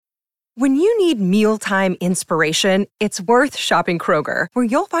When you need mealtime inspiration, it's worth shopping Kroger, where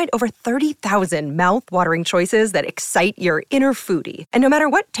you'll find over 30,000 mouth-watering choices that excite your inner foodie. And no matter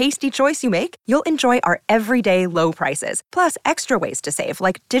what tasty choice you make, you'll enjoy our everyday low prices, plus extra ways to save,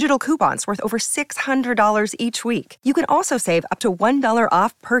 like digital coupons worth over $600 each week. You can also save up to $1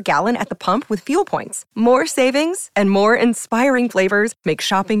 off per gallon at the pump with fuel points. More savings and more inspiring flavors make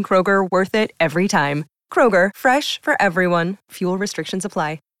shopping Kroger worth it every time. Kroger, fresh for everyone. Fuel restrictions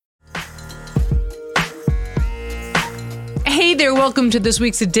apply. Hey there, welcome to this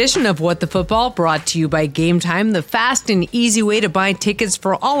week's edition of What the Football, brought to you by Game Time, the fast and easy way to buy tickets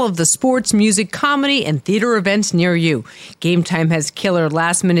for all of the sports, music, comedy, and theater events near you. Game Time has killer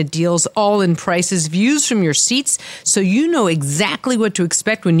last-minute deals, all-in prices, views from your seats, so you know exactly what to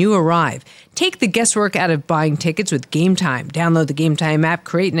expect when you arrive. Take the guesswork out of buying tickets with Game Time. Download the Game Time app,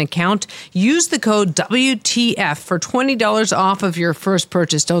 create an account, use the code WTF for $20 off of your first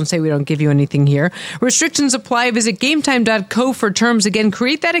purchase. Don't say we don't give you anything here. Restrictions apply. Visit gametime.co for terms. Again,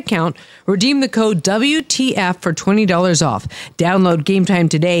 create that account, redeem the code WTF for $20 off. Download Game Time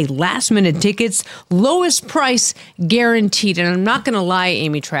today. Last minute tickets, lowest price guaranteed. And I'm not going to lie,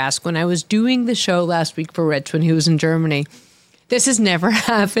 Amy Trask, when I was doing the show last week for Rich when he was in Germany, this has never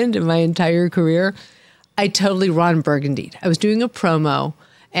happened in my entire career. I totally Ron Burgundied. I was doing a promo,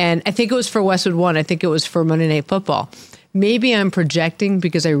 and I think it was for Westwood One. I think it was for Monday Night Football. Maybe I'm projecting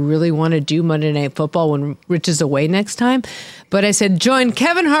because I really want to do Monday Night Football when Rich is away next time. But I said, join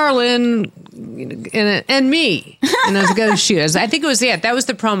Kevin Harlan and me. And I was going to shoot. I think it was, that was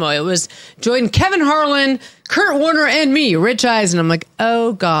the promo. It was join Kevin Harlan, Kurt Warner, and me, Rich Eisen. I'm like,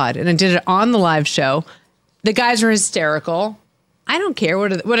 oh, God. And I did it on the live show. The guys were hysterical. I don't care.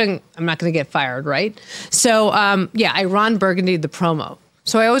 I'm not going to get fired, right? So, I Ron Burgundy the promo.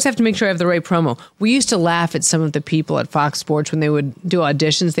 So I always have to make sure I have the right promo. We used to laugh at some of the people at Fox Sports when they would do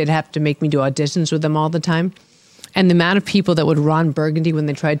auditions. They'd have to make me do auditions with them all the time. And the amount of people that would Ron Burgundy when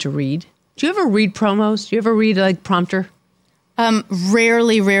they tried to read. Do you ever read promos? Do you ever read like prompter?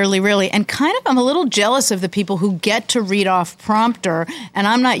 Rarely. And kind of, I'm a little jealous of the people who get to read off prompter, and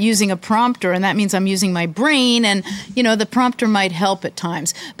I'm not using a prompter, and that means I'm using my brain, and, the prompter might help at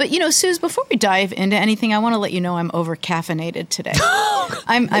times. But, Suze, before we dive into anything, I want to let you know I'm over-caffeinated today.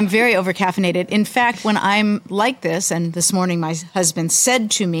 I'm very over-caffeinated. In fact, when I'm like this, and this morning my husband said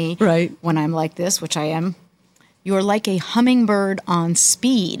to me, right, when I'm like this, which I am, you're like a hummingbird on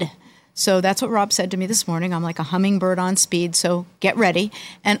speed. So that's what Rob said to me this morning. I'm like a hummingbird on speed, so get ready.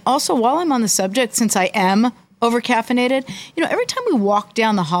 And also, while I'm on the subject, since I am over-caffeinated, every time we walk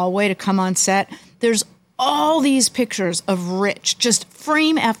down the hallway to come on set, there's all these pictures of Rich, just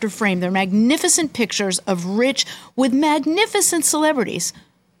frame after frame. They're magnificent pictures of Rich with magnificent celebrities.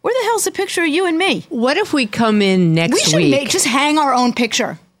 Where the hell's the picture of you and me? What if we come in next week? We should just hang our own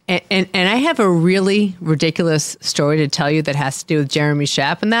picture. And I have a really ridiculous story to tell you that has to do with Jeremy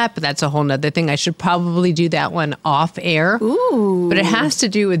Schaap and that, but that's a whole nother thing. I should probably do that one off air. Ooh. But it has to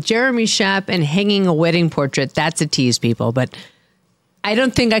do with Jeremy Schaap and hanging a wedding portrait. That's a tease, people. But I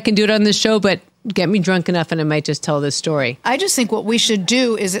don't think I can do it on this show, but get me drunk enough and I might just tell this story. I just think what we should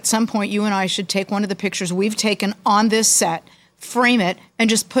do is at some point you and I should take one of the pictures we've taken on this set, frame it, and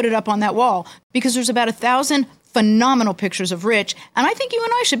just put it up on that wall. Because there's about 1,000 phenomenal pictures of Rich, and I think you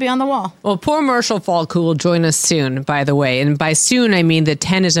and I should be on the wall. Well, poor Marshall Faulk, who will join us soon, by the way. And by soon, I mean the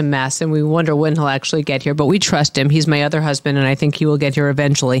 10 is a mess, and we wonder when he'll actually get here. But we trust him. He's my other husband, and I think he will get here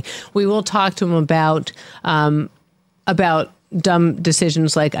eventually. We will talk to him about dumb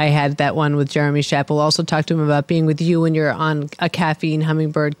decisions like I had that one with Jeremy Schaap. We'll also talk to him about being with you when you're on a caffeine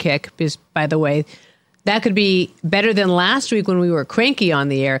hummingbird kick, because, by the way, that could be better than last week when we were cranky on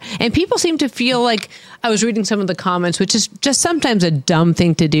the air. And people seem to feel like, I was reading some of the comments, which is just sometimes a dumb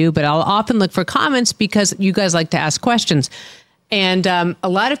thing to do, but I'll often look for comments because you guys like to ask questions. And a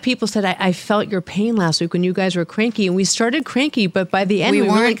lot of people said, I felt your pain last week when you guys were cranky. And we started cranky, but by the end, we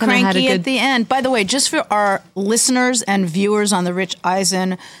weren't really kind of had a good... at the end. By the way, just for our listeners and viewers on the Rich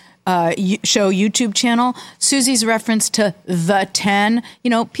Eisen show YouTube channel, Suzy's reference to the 10,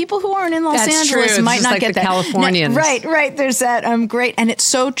 people who aren't in Los Angeles might not get that. Californians. No, right. There's that. Great. And it's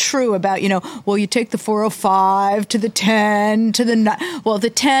so true about, you take the 405 to the 10 to the 9. Well, the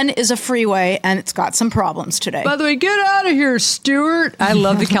 10 is a freeway and it's got some problems today. By the way, get out of here, Stuart. I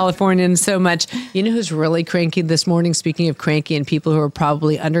love the Californians so much. You know who's really cranky this morning? Speaking of cranky and people who are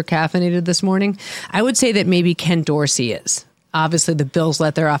probably under-caffeinated this morning, I would say that maybe Ken Dorsey is. Obviously, the Bills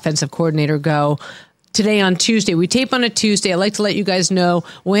let their offensive coordinator go. today on Tuesday. We tape on a Tuesday. I like to let you guys know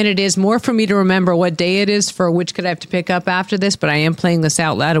when it is. More for me to remember what day it is for which kid I have to pick up after this, but I am playing this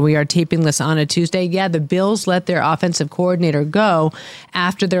out loud, and we are taping this on a Tuesday. Yeah, the Bills let their offensive coordinator go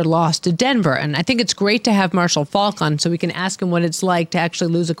after their loss to Denver, and I think it's great to have Marshall Faulk on so we can ask him what it's like to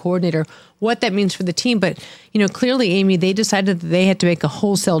actually lose a coordinator, what that means for the team. But, clearly, Amy, they decided that they had to make a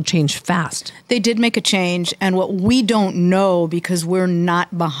wholesale change fast. They did make a change, and what we don't know, because we're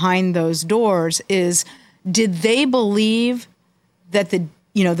not behind those doors, is did they believe that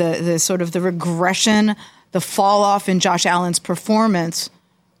the sort of the regression, the fall off in Josh Allen's performance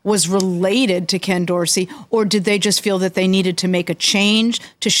was related to Ken Dorsey, or did they just feel that they needed to make a change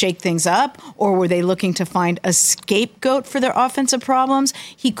to shake things up, or were they looking to find a scapegoat for their offensive problems?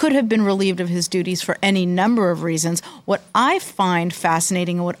 He could have been relieved of his duties for any number of reasons. What I find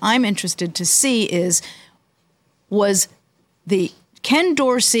fascinating and what I'm interested to see was the Ken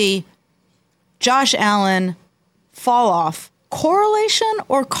Dorsey, Josh Allen fall off correlation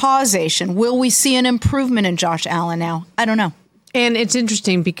or causation? Will we see an improvement in Josh Allen now? I don't know. And it's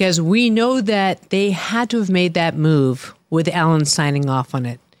interesting because we know that they had to have made that move with Allen signing off on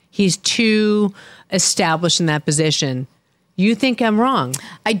it. He's too established in that position. You think I'm wrong?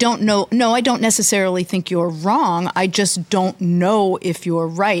 I don't know. No, I don't necessarily think you're wrong. I just don't know if you're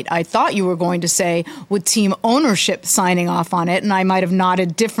right. I thought you were going to say with team ownership signing off on it, and I might have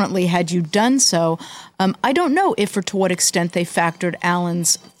nodded differently had you done so. I don't know if or to what extent they factored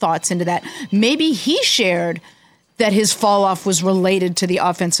Allen's thoughts into that. Maybe he shared that his fall off was related to the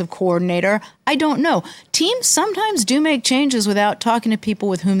offensive coordinator. I don't know. Teams sometimes do make changes without talking to people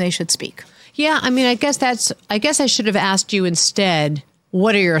with whom they should speak. Yeah, I mean, I guess I should have asked you instead,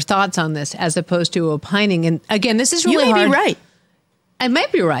 what are your thoughts on this, as opposed to opining? And again, this is really hard. You may be right. I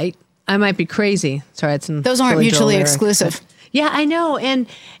might be right. I might be crazy. Sorry, it's those aren't mutually exclusive. Yeah, I know.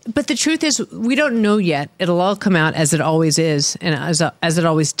 But the truth is, we don't know yet. It'll all come out as it always is, and as it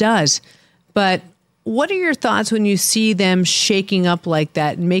always does. But what are your thoughts when you see them shaking up like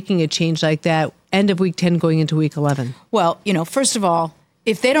that, making a change like that, end of week 10 going into week 11? Well, first of all,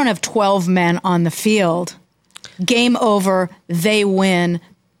 if they don't have 12 men on the field, game over, they win.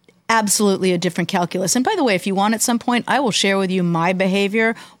 Absolutely a different calculus. And by the way, if you want at some point, I will share with you my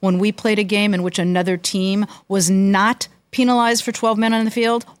behavior when we played a game in which another team was not penalized for 12 men on the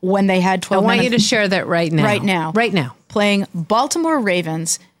field when they had 12 men. I want you to share that right now. Right now. Right now. Playing Baltimore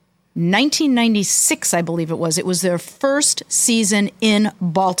Ravens, 1996, I believe it was. It was their first season in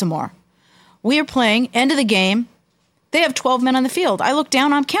Baltimore. We are playing, end of the game. They have 12 men on the field. I look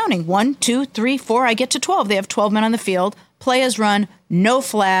down, I'm counting. 1, 2, 3, 4, I get to 12. They have 12 men on the field. Play is run, no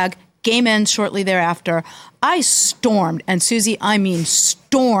flag, game ends shortly thereafter. I stormed, and Suzy, I mean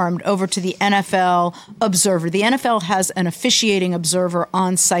stormed over to the NFL observer. The NFL has an officiating observer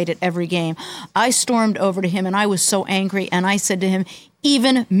on site at every game. I stormed over to him, and I was so angry, and I said to him,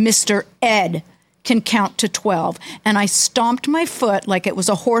 even Mr. Ed can count to 12. And I stomped my foot like it was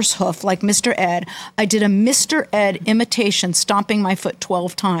a horse hoof, like Mr. Ed. I did a Mr. Ed imitation, stomping my foot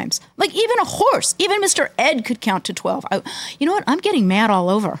 12 times. Like even a horse, even Mr. Ed could count to 12. You know what? I'm getting mad all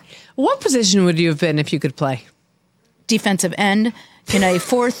over. What position would you have been if you could play? Defensive end in a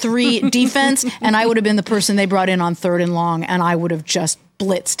 4-3 defense, and I would have been the person they brought in on 3rd and long, and I would have just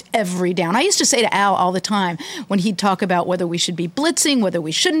blitzed every down. I used to say to Al all the time when he'd talk about whether we should be blitzing, whether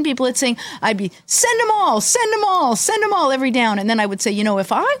we shouldn't be blitzing, I'd be, send them all, send them all, send them all every down. And then I would say,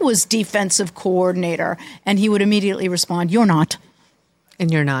 if I was defensive coordinator, and he would immediately respond, you're not.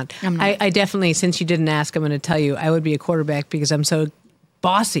 And you're not. I'm not. I definitely, since you didn't ask, I'm going to tell you, I would be a quarterback because I'm so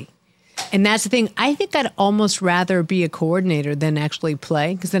bossy. And that's the thing. I think I'd almost rather be a coordinator than actually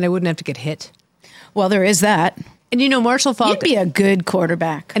play, because then I wouldn't have to get hit. Well, there is that. And Marshall Faulk... You'd be a good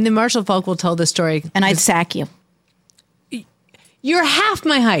quarterback. And then Marshall Faulk will tell the story. And I'd sack you. You're half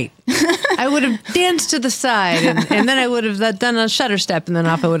my height. I would have danced to the side, and then I would have done a shutter step, and then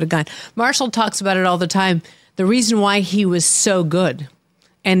off I would have gone. Marshall talks about it all the time. The reason why he was so good,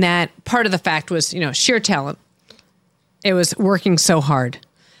 and that part of the fact was, sheer talent. It was working so hard.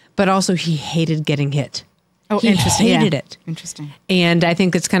 But also he hated getting hit. Oh, he interesting. Hated it. Interesting. And I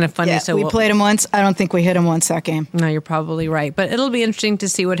think it's kind of funny. Yeah, so we played him once. I don't think we hit him once that game. No, you're probably right. But it'll be interesting to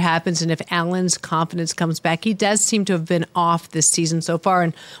see what happens and if Allen's confidence comes back. He does seem to have been off this season so far.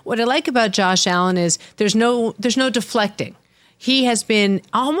 And what I like about Josh Allen is there's no deflecting. He has been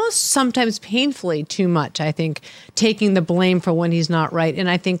almost sometimes painfully too much, I think, taking the blame for when he's not right. And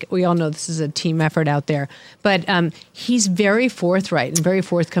I think we all know this is a team effort out there. But he's very forthright and very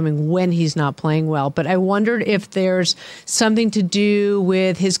forthcoming when he's not playing well. But I wondered if there's something to do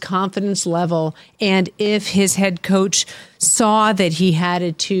with his confidence level and if his head coach saw that he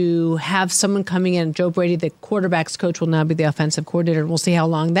had to have someone coming in. Joe Brady, the quarterback's coach, will now be the offensive coordinator, and we'll see how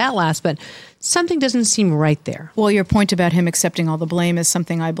long that lasts. But something doesn't seem right there. Well, your point about him accepting all the blame is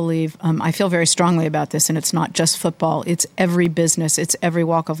something I believe. I feel very strongly about this, and it's not just football. It's every business. It's every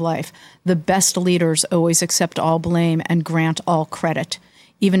walk of life. The best leaders always accept all blame and grant all credit.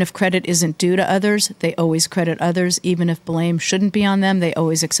 Even if credit isn't due to others, they always credit others. Even if blame shouldn't be on them, they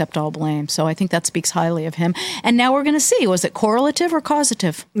always accept all blame. So I think that speaks highly of him. And now we're going to see, was it correlative or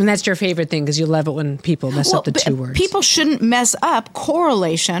causative? And that's your favorite thing because you love it when people mess up the two words. People shouldn't mess up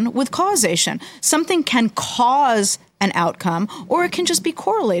correlation with causation. Something can cause an outcome, or it can just be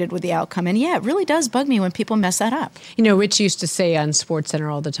correlated with the outcome. And yeah, it really does bug me when people mess that up. You know, Rich used to say on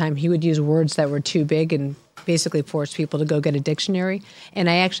SportsCenter all the time, he would use words that were too big and basically force people to go get a dictionary. And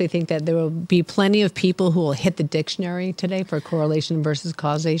I actually think that there will be plenty of people who will hit the dictionary today for correlation versus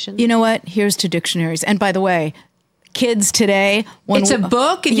causation. You know what? Here's to dictionaries. And by the way, kids today, it's a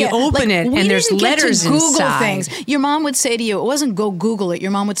book and you open it and there's letters Google inside. Things. Your mom would say to you, it wasn't go Google it.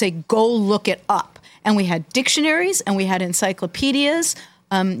 Your mom would say, go look it up. And we had dictionaries and we had encyclopedias.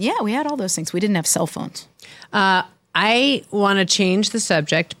 We had all those things. We didn't have cell phones. I want to change the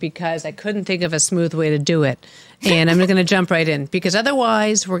subject because I couldn't think of a smooth way to do it. And I'm going to jump right in because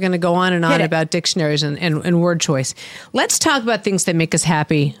otherwise we're going to go on and on about dictionaries and word choice. Let's talk about things that make us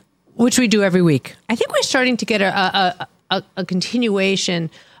happy, which we do every week. I think we're starting to get a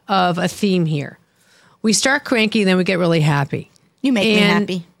continuation of a theme here. We start cranky, then we get really happy. You make me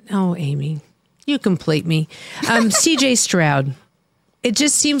happy. Oh, Amy, you complete me. CJ Stroud. It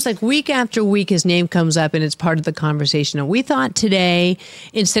just seems like week after week his name comes up and it's part of the conversation. And we thought today,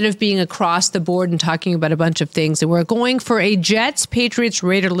 instead of being across the board and talking about a bunch of things, that we're going for a Jets, Patriots,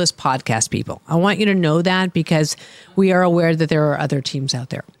 Raiderless podcast, people. I want you to know that because we are aware that there are other teams out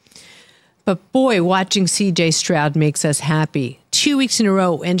there. But boy, watching CJ Stroud makes us happy. 2 weeks in a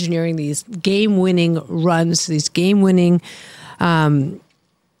row engineering these game-winning runs, these game-winning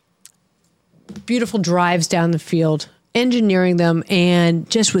beautiful drives down the field, engineering them, and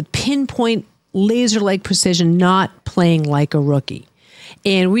just with pinpoint laser-like precision, not playing like a rookie.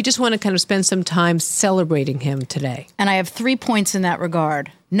 And we just want to kind of spend some time celebrating him today. And I have 3 points in that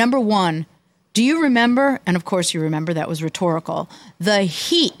regard. Number one, do you remember, and of course you remember, that was rhetorical, the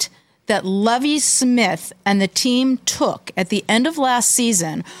heat that Lovie Smith and the team took at the end of last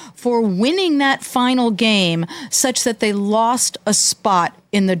season for winning that final game such that they lost a spot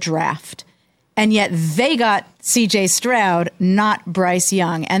in the draft? And yet they got C.J. Stroud, not Bryce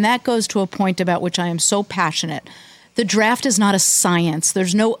Young. And that goes to a point about which I am so passionate. The draft is not a science.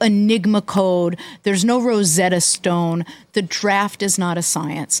 There's no Enigma code. There's no Rosetta Stone. The draft is not a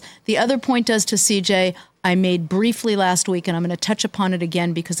science. The other point does to C.J. I made briefly last week, and I'm going to touch upon it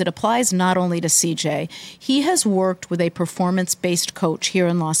again because it applies not only to C.J. He has worked with a performance-based coach here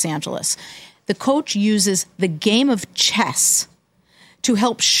in Los Angeles. The coach uses the game of chess to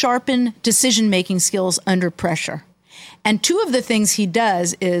help sharpen decision-making skills under pressure. And two of the things he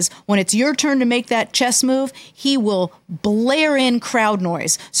does is when it's your turn to make that chess move, he will blare in crowd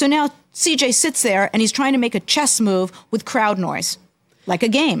noise. So now CJ sits there and he's trying to make a chess move with crowd noise, like a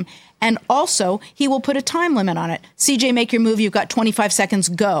game. And also, he will put a time limit on it. CJ, make your move. You've got 25 seconds.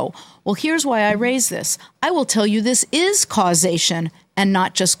 Go. Well, here's why I raise this. I will tell you this is causation and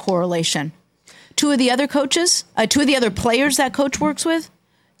not just correlation. Two of the other players that coach works with,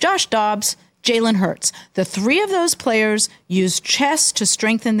 Josh Dobbs, Jalen Hurts. The three of those players use chess to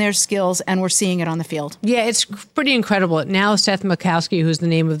strengthen their skills, and we're seeing it on the field. Yeah, it's pretty incredible. Now, Seth Mikowski, who's the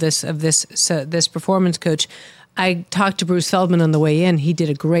name of this performance coach, I talked to Bruce Feldman on the way in. He did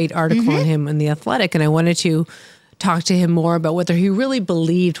a great article on him in The Athletic, and I wanted to talk to him more about whether he really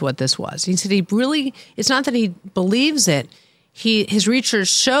believed what this was. He said it's not that he believes it. His research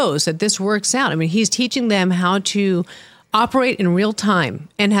shows that this works out. I mean, he's teaching them how to operate in real time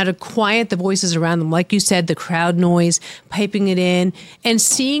and how to quiet the voices around them. Like you said, the crowd noise, piping it in, and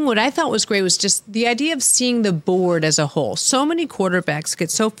seeing what I thought was great was just the idea of seeing the board as a whole. So many quarterbacks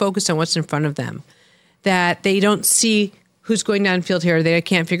get so focused on what's in front of them that they don't see who's going downfield here. They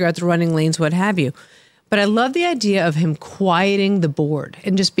can't figure out the running lanes, what have you. But I love the idea of him quieting the board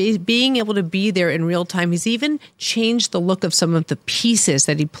and just being able to be there in real time. He's even changed the look of some of the pieces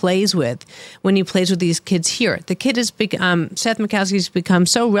that he plays with when he plays with these kids here. The kid has become, Seth Mikowski's become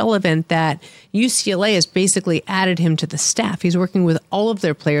so relevant that UCLA has basically added him to the staff. He's working with all of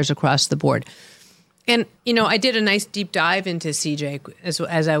their players across the board. And, you know, I did a nice deep dive into CJ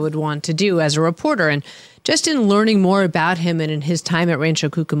as I would want to do as a reporter. And just in learning more about him and in his time at Rancho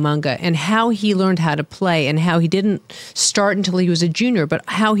Cucamonga and how he learned how to play and how he didn't start until he was a junior, but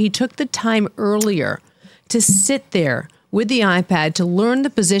how he took the time earlier to sit there with the iPad to learn the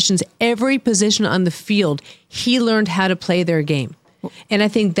positions, every position on the field. He learned how to play their game. And I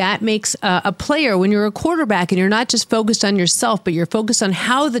think that makes a player, when you're a quarterback and you're not just focused on yourself, but you're focused on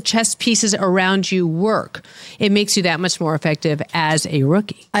how the chess pieces around you work, it makes you that much more effective as a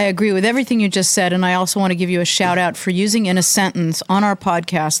rookie. I agree with everything you just said. And I also want to give you a shout out for using in a sentence on our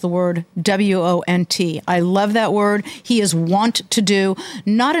podcast the word WONT. I love that word. He is want to do.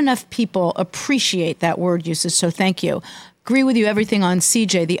 Not enough people appreciate that word usage. So thank you. Agree with you everything on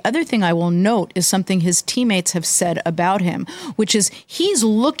CJ. The other thing I will note is something his teammates have said about him, which is he's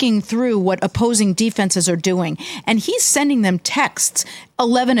looking through what opposing defenses are doing, and he's sending them texts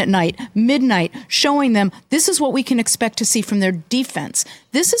 11 at night, midnight, showing them this is what we can expect to see from their defense.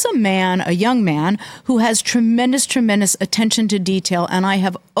 This is a young man, who has tremendous, tremendous attention to detail, and I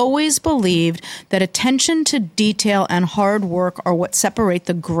have always believed that attention to detail and hard work are what separate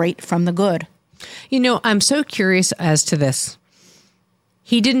the great from the good. You know, I'm so curious as to this.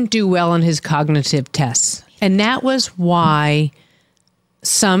 He didn't do well on his cognitive tests. And that was why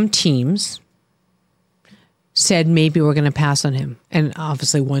some teams said maybe we're going to pass on him. And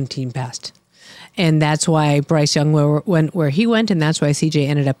obviously one team passed. And that's why Bryce Young went where he went, and that's why CJ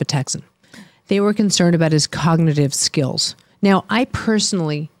ended up a Texan. They were concerned about his cognitive skills. Now, I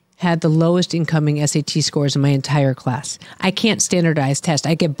personally had the lowest incoming SAT scores in my entire class. I can't standardize test.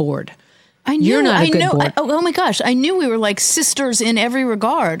 I get bored. You're not a good board. Oh my gosh. I knew we were like sisters in every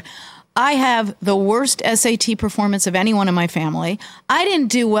regard. I have the worst SAT performance of anyone in my family. I didn't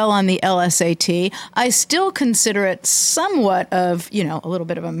do well on the LSAT. I still consider it somewhat of, a little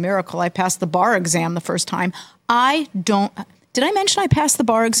bit of a miracle. I passed the bar exam the first time. Did I mention I passed the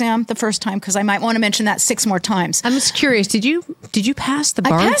bar exam the first time? Because I might want to mention that 6 more times. I'm just curious. Did you pass the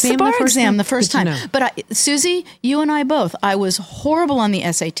bar exam? I passed the bar exam the first time. Know. But Suzy, you and I both, I was horrible on the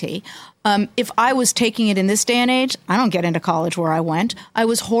SAT. If I was taking it in this day and age, I don't get into college where I went. I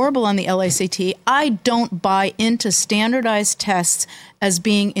was horrible on the LSAT. I don't buy into standardized tests as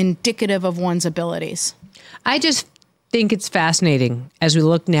being indicative of one's abilities. I just think it's fascinating as we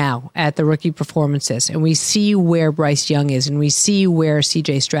look now at the rookie performances and we see where Bryce Young is and we see where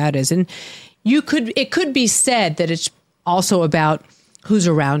CJ Stroud is. And it could be said that it's also about who's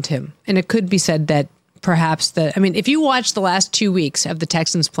around him. And it could be said that perhaps if you watch the last 2 weeks of the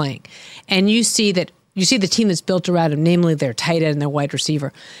Texans playing and you see the team that's built around him, namely their tight end and their wide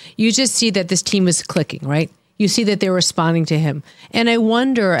receiver, you just see that this team is clicking, right? You see that they're responding to him. And I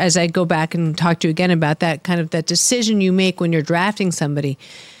wonder, as I go back and talk to you again about that kind of that decision you make when you're drafting somebody,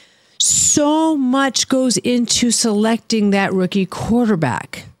 so much goes into selecting that rookie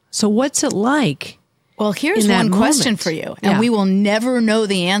quarterback. So what's it like? Well, here's one question for you, and we will never know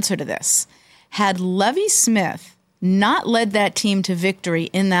the answer to this. Had Lovie Smith not led that team to victory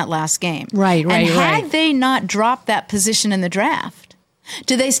in that last game, right, and had they not dropped that position in the draft,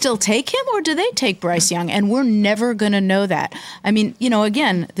 do they still take him or do they take Bryce Young? And we're never going to know that. I mean,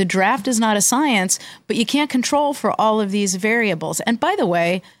 again, the draft is not a science, but you can't control for all of these variables. And by the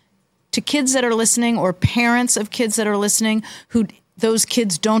way, to kids that are listening or parents of kids that are listening who those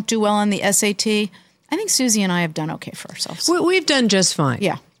kids don't do well on the SAT, I think Suzy and I have done okay for ourselves. We've done just fine.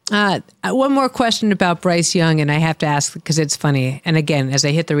 Yeah. One more question about Bryce Young, and I have to ask because it's funny. And again, as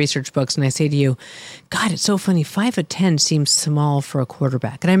I hit the research books and I say to you, God, it's so funny. 5'10" seems small for a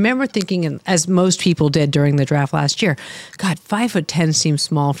quarterback. And I remember thinking, as most people did during the draft last year, God, 5'10" seems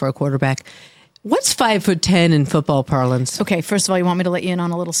small for a quarterback. What's 5'10" in football parlance? Okay, first of all, you want me to let you in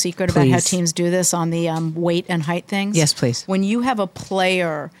on a little secret about how teams do this on the weight and height things? Yes, please. When you have a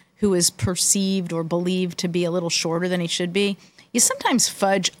player who is perceived or believed to be a little shorter than he should be, you sometimes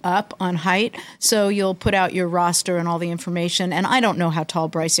fudge up on height, so you'll put out your roster and all the information. And I don't know how tall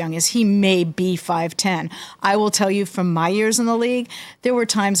Bryce Young is. He may be 5'10". I will tell you from my years in the league, there were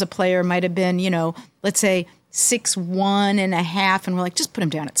times a player might have been, let's say 6'1 and a half, and we're like, just put him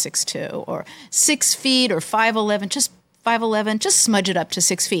down at 6'2", or 6 feet, or 5'11", just 5'11", just smudge it up to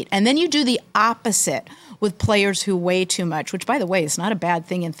 6 feet. And then you do the opposite with players who weigh too much, which, by the way, is not a bad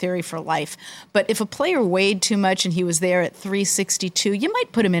thing in theory for life. But if a player weighed too much and he was there at 362, you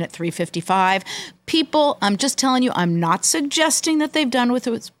might put him in at 355. People, I'm just telling you, I'm not suggesting that they've done with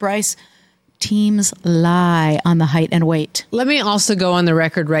Bryce. Teams lie on the height and weight. Let me also go on the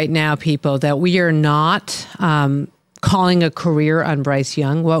record right now, people, that we are not calling a career on Bryce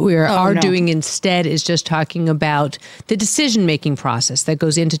Young. What we are doing instead is just talking about the decision-making process that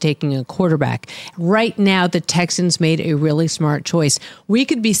goes into taking a quarterback. Right now, the Texans made a really smart choice. We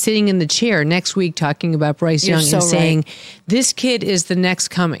could be sitting in the chair next week talking about Bryce Young and saying, this kid is the next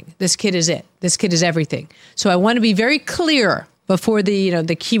coming. This kid is it. This kid is everything. So I want to be very clear before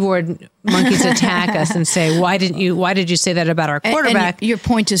the keyboard monkeys attack us and say, why did you say that about our quarterback? And your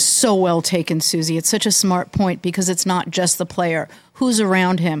point is so well taken, Suzy. It's such a smart point because it's not just the player. Who's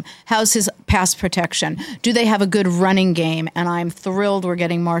around him? How's his pass protection? Do they have a good running game? And I'm thrilled we're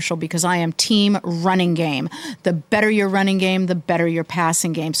getting Marshall because I am team running game. The better your running game, the better your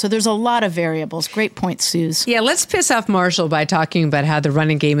passing game. So there's a lot of variables. Great point, Suze. Yeah, let's piss off Marshall by talking about how the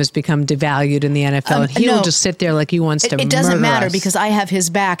running game has become devalued in the NFL. And he'll just sit there like he wants to murder us. It doesn't matter because I have his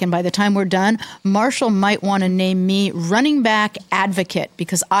back. And by the time we're done, Marshall might want to name me running back advocate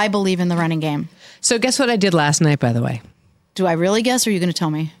because I believe in the running game. So guess what I did last night, by the way? Do I really guess, or are you going to tell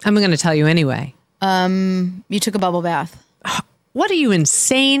me? I'm going to tell you anyway. You took a bubble bath. What are you,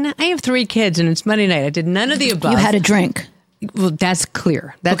 insane? I have 3 kids, and it's Monday night. I did none of the above. You had a drink. Well, that's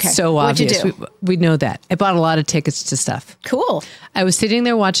clear. That's okay. so obvious. What'd you do? We know that. I bought a lot of tickets to stuff. Cool. I was sitting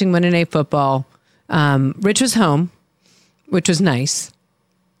there watching Monday Night Football. Rich was home, which was nice.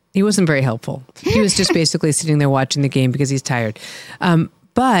 He wasn't very helpful. He was just basically sitting there watching the game because he's tired.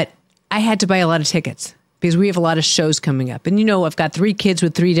 But I had to buy a lot of tickets because we have a lot of shows coming up. And I've got 3 kids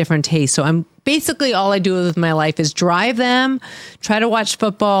with 3 different tastes. So I'm basically all I do with my life is drive them, try to watch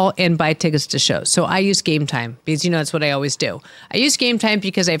football, and buy tickets to shows. So I use Game Time because, that's what I always do. I use Game Time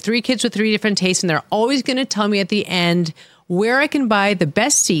because I have 3 kids with 3 different tastes, and they're always going to tell me at the end where I can buy the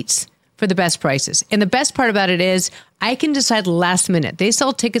best seats for the best prices. And the best part about it is I can decide last minute. They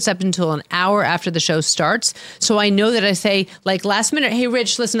sell tickets up until an hour after the show starts. So I know that I say, like, last minute, hey,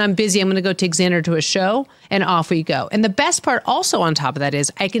 Rich, listen, I'm busy. I'm going to go take Xander to a show, and off we go. And the best part also on top of that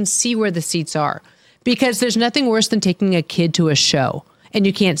is I can see where the seats are because there's nothing worse than taking a kid to a show and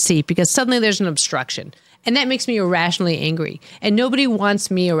you can't see because suddenly there's an obstruction. And that makes me irrationally angry. And nobody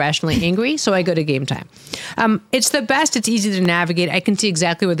wants me irrationally angry, so I go to Game Time. It's the best. It's easy to navigate. I can see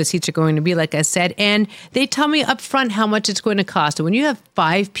exactly where the seats are going to be, like I said. And they tell me up front how much it's going to cost. And when you have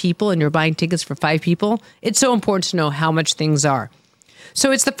 5 people and you're buying tickets for 5 people, it's so important to know how much things are.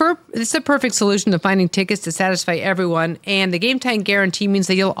 So it's the perfect solution to finding tickets to satisfy everyone, and the Game Time guarantee means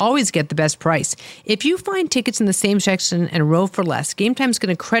that you'll always get the best price. If you find tickets in the same section and row for less, Game Time's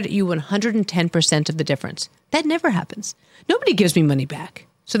going to credit you 110% of the difference. That never happens. Nobody gives me money back.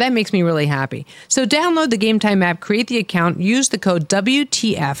 So that makes me really happy. So download the Game Time app, create the account, use the code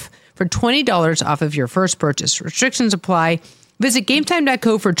WTF for $20 off of your first purchase. Restrictions apply. Visit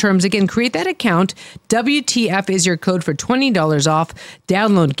GameTime.co for terms. Again, create that account. WTF is your code for $20 off.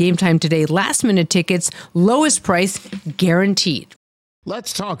 Download Game Time today. Last minute tickets, lowest price guaranteed.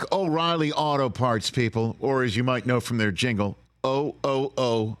 Let's talk O'Reilly Auto Parts, people, or as you might know from their jingle,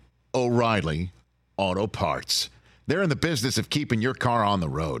 O'Reilly Auto Parts. They're in the business of keeping your car on the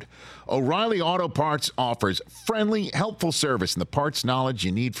road. O'Reilly Auto Parts offers friendly, helpful service and the parts knowledge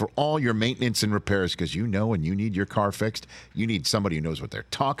you need for all your maintenance and repairs because when you need your car fixed, you need somebody who knows what they're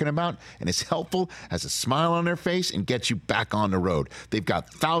talking about and is helpful, has a smile on their face, and gets you back on the road. They've got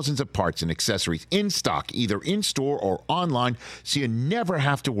thousands of parts and accessories in stock, either in-store or online, so you never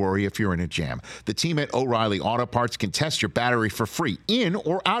have to worry if you're in a jam. The team at O'Reilly Auto Parts can test your battery for free in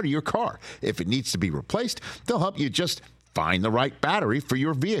or out of your car. If it needs to be replaced, they'll help you just find the right battery for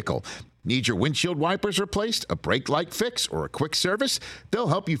your vehicle. Need your windshield wipers replaced, a brake light fix, or a quick service? They'll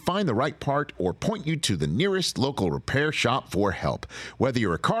help you find the right part or point you to the nearest local repair shop for help. Whether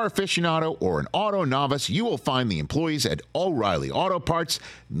you're a car aficionado or an auto novice, you will find the employees at O'Reilly Auto Parts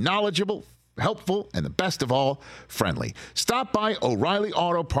knowledgeable, helpful, and the best of all, friendly. Stop by O'Reilly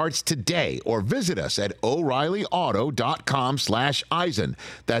Auto Parts today or visit us at O'ReillyAuto.com/Eisen.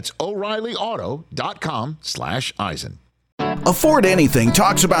 That's O'ReillyAuto.com/Eisen. Afford Anything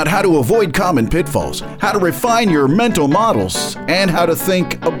talks about how to avoid common pitfalls, how to refine your mental models, and how to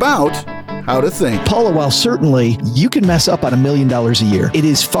think about how to think. Paula, while certainly you can mess up on $1 million a year, it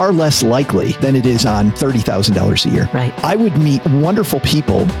is far less likely than it is on $30,000 a year. Right. I would meet wonderful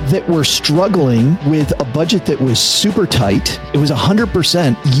people that were struggling with a budget that was super tight. It was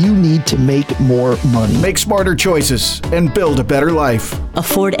 100% you need to make more money. Make smarter choices and build a better life.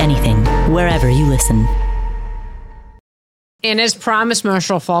 Afford Anything, wherever you listen. And as promised,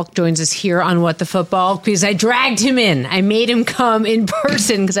 Marshall Faulk joins us here on What the Football because I dragged him in. I made him come in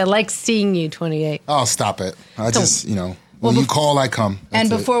person because I like seeing you, 28. Oh, stop it. When you call, I come. And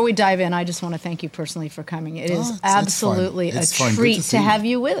before we dive in, I just want to thank you personally for coming. It is absolutely a treat to have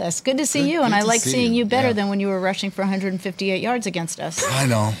you with us. Good to see you, and I like seeing you better than when you were rushing for 158 yards against us. I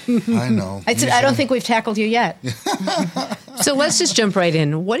know. I don't think we've tackled you yet. So let's just jump right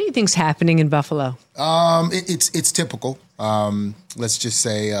in. What do you think's happening in Buffalo? It's typical. Let's just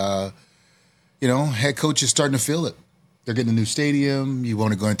say, head coach is starting to feel it. They're getting a new stadium. You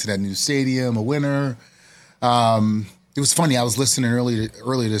want to go into that new stadium, a winner. it was funny. I was listening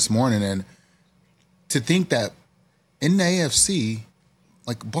early this morning, and to think that in the AFC,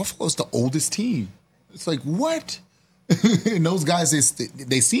 like Buffalo's the oldest team. It's like, what? And those guys,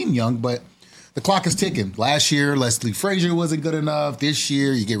 they seem young, but the clock is ticking. Last year, Leslie Frazier wasn't good enough. This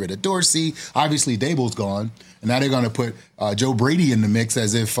year, you get rid of Dorsey. Obviously, Dable's gone. And now they're going to put Joe Brady in the mix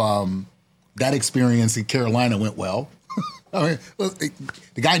as if that experience in Carolina went well. I mean, look,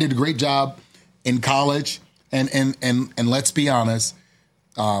 the guy did a great job in college. And let's be honest,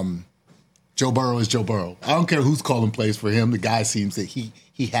 Joe Burrow is Joe Burrow. I don't care who's calling plays for him. The guy seems that he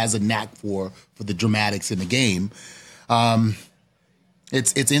has a knack for the dramatics in the game.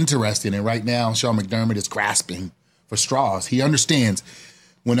 It's interesting, and right now Sean McDermott is grasping for straws. He understands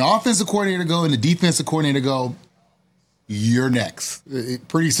when the offensive coordinator go and the defensive coordinator go, you're next.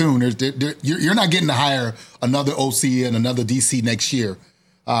 Pretty soon, you're not getting to hire another OC and another DC next year.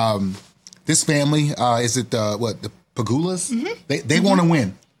 This family, is it the Pagulas? Mm-hmm. They want to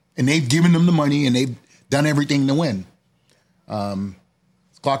win, and they've given them the money, and they've done everything to win.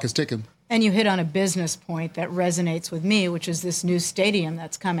 Clock is ticking. And you hit on a business point that resonates with me, which is this new stadium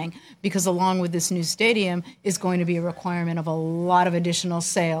that's coming, because along with this new stadium is going to be a requirement of a lot of additional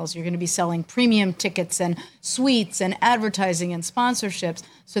sales. You're going to be selling premium tickets and suites and advertising and sponsorships.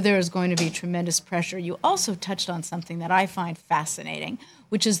 So there is going to be tremendous pressure. You also touched on something that I find fascinating,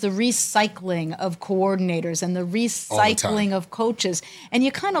 which is the recycling of coordinators and the recycling of coaches. And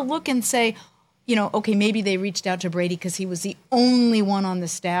you kind of look and say, you know, okay, maybe they reached out to Brady because he was the only one on the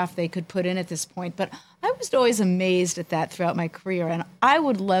staff they could put in at this point. But I was always amazed at that throughout my career. And I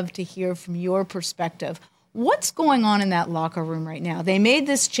would love to hear from your perspective, what's going on in that locker room right now? They made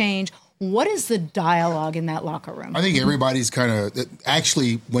this change. What is the dialogue in that locker room? I think everybody's kind of –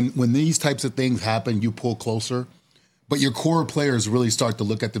 actually, when these types of things happen, you pull closer. But your core players really start to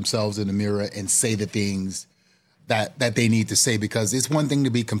look at themselves in the mirror and say the things that they need to say, because it's one thing to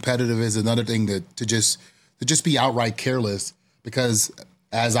be competitive, is another thing to just be outright careless. Because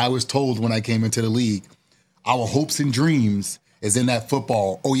as I was told when I came into the league, our hopes and dreams is in that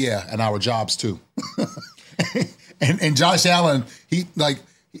football. Oh yeah, and our jobs too. and Josh Allen, he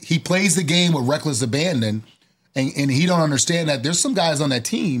plays the game with reckless abandon, and he don't understand that there's some guys on that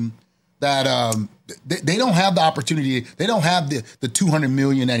team that they don't have the opportunity. They don't have the $200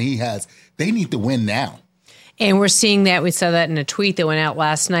 million that he has. They need to win now. And we're seeing that. We saw that in a tweet that went out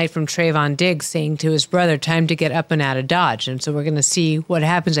last night from Trayvon Diggs saying to his brother, time to get up and out of Dodge. And so we're going to see what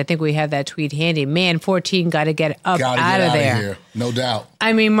happens. I think we have that tweet handy. Man, 14 got to get up out of there. Here. No doubt.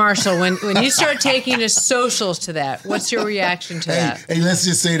 I mean, Marshall, when you start taking the socials to that, what's your reaction to that? Hey, let's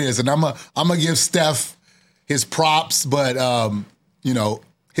just say this, and I'm gonna give Steph his props, but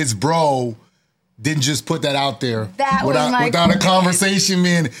his bro didn't just put that out there without a conversation,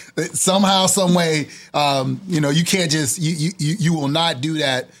 man. Somehow, some way, you can't just you will not do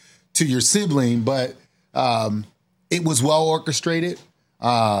that to your sibling. But it was well orchestrated.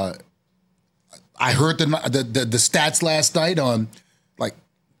 I heard the stats last night on, like,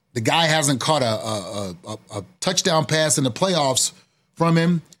 the guy hasn't caught a touchdown pass in the playoffs from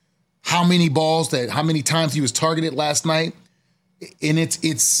him. How many times he was targeted last night, and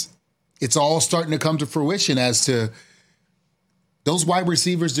it's all starting to come to fruition as to those wide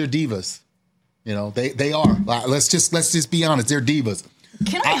receivers. They're divas. They are. Let's just be honest. They're divas.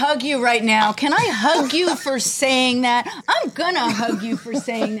 Can I hug you right now? Can I hug you for saying that? I'm going to hug you for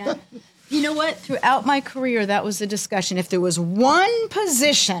saying that. You know what? Throughout my career, that was the discussion. If there was one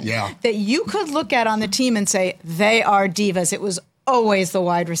position that you could look at on the team and say, they are divas, it was always the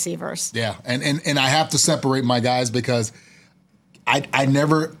wide receivers. Yeah, and I have to separate my guys, because I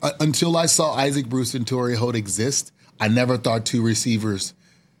never, until I saw Isaac Bruce and Torrey Holt exist, I never thought two receivers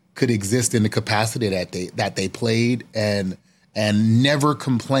could exist in the capacity that they played, and never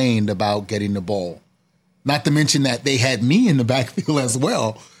complained about getting the ball. Not to mention that they had me in the backfield as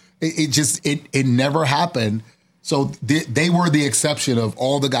well. It never happened. So they were the exception of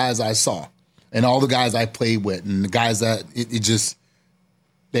all the guys I saw and all the guys I played with, and the guys that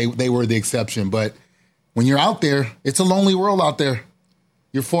they were the exception. But when you're out there, it's a lonely world out there.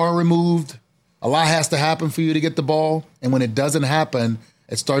 You're far removed. A lot has to happen for you to get the ball. And when it doesn't happen,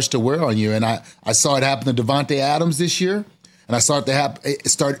 it starts to wear on you. And I saw it happen to Devontae Adams this year. And I saw it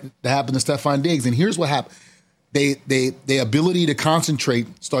started to happen to Stephon Diggs. And here's what happened. Their ability to concentrate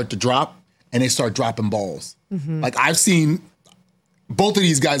start to drop, and they start dropping balls. Mm-hmm. Like, I've seen both of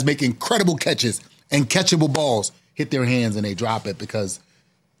these guys make incredible catches, and catchable balls hit their hands and they drop it because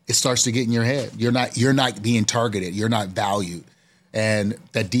it starts to get in your head. You're not being targeted. You're not valued. And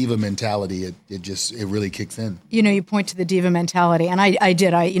that diva mentality, it really kicks in. You know, you point to the diva mentality, and I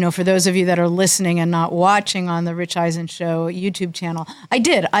did. For those of you that are listening and not watching on the Rich Eisen Show YouTube channel,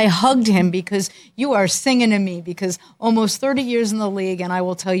 I hugged him because you are singing to me, because almost 30 years in the league, and I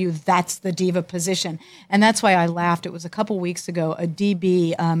will tell you that's the diva position. And that's why I laughed. It was a couple weeks ago, a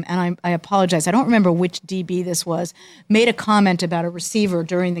DB, and I apologize, I don't remember which DB this was, made a comment about a receiver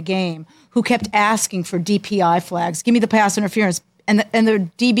during the game who kept asking for DPI flags. Give me the pass interference. And the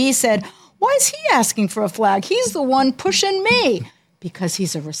DB said, why is he asking for a flag? He's the one pushing me, because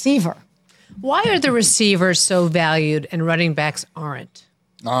he's a receiver. Why are the receivers so valued and running backs aren't?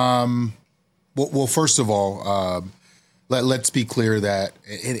 Well, first of all, let's be clear that,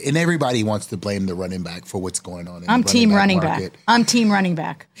 and everybody wants to blame the running back for what's going on. I'm team running back. I'm team running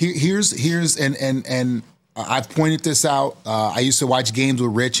back. Here's and I've pointed this out. I used to watch games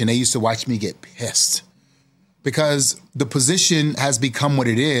with Rich, and they used to watch me get pissed, because the position has become what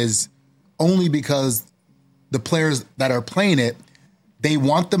it is only because the players that are playing it, they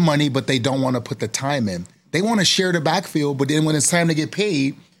want the money, but they don't want to put the time in. They want to share the backfield, but then when it's time to get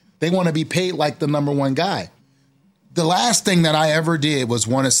paid, they want to be paid like the number one guy. The last thing that I ever did was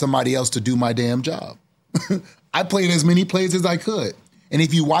wanted somebody else to do my damn job. I played as many plays as I could. And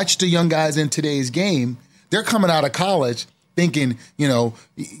if you watch the young guys in today's game, they're coming out of college thinking,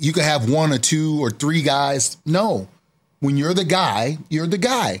 you could have one or two or three guys. No, when you're the guy, you're the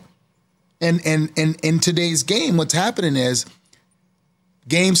guy. And in today's game, what's happening is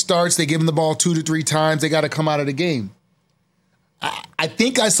game starts, they give them the ball 2 to 3 times, they got to come out of the game. I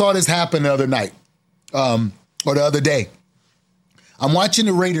think I saw this happen the other night, or the other day. I'm watching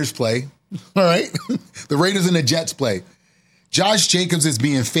the Raiders play, all right? The Raiders and the Jets play. Josh Jacobs is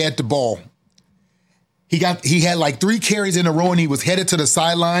being fed the ball. He had like 3 carries in a row, and he was headed to the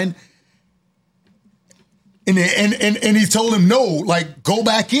sideline. And he told him, no, like, go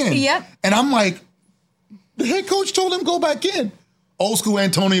back in. Yep. And I'm like, the head coach told him go back in. Old school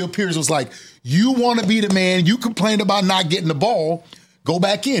Antonio Pierce was like, you want to be the man. You complained about not getting the ball. Go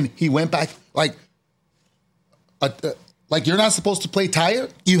back in. He went back like you're not supposed to play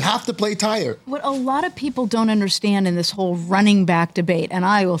tired. You have to play tired. What a lot of people don't understand in this whole running back debate, and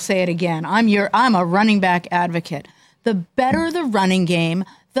I will say it again, I'm a running back advocate. The better the running game,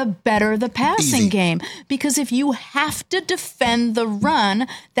 the better the passing game. Because if you have to defend the run,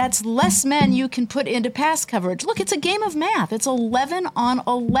 that's less men you can put into pass coverage. Look, it's a game of math. It's 11 on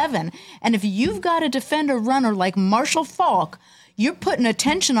 11. And if you've got to defend a runner like Marshall Faulk, you're putting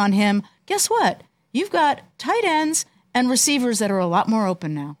attention on him. Guess what? You've got tight ends and receivers that are a lot more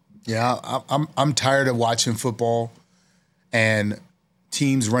open now. Yeah, I'm tired of watching football and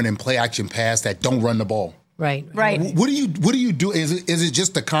teams running play action pass that don't run the ball. Right. What do you do? Is it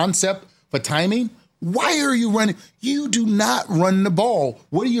just the concept for timing? Why are you running? You do not run the ball.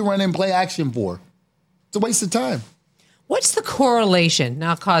 What are you running play action for? It's a waste of time. What's the correlation,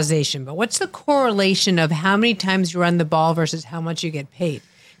 not causation, but what's the correlation of how many times you run the ball versus how much you get paid?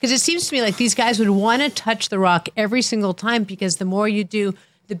 Because it seems to me like these guys would want to touch the rock every single time, because the more you do,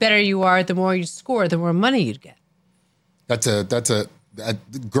 the better you are, the more you score, the more money you'd get. That's a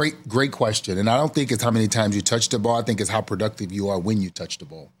great question. And I don't think it's how many times you touch the ball. I think it's how productive you are when you touch the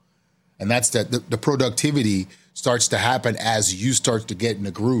ball. And that's the productivity starts to happen as you start to get in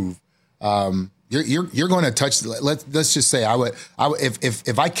the groove. You're going to touch. Let's just say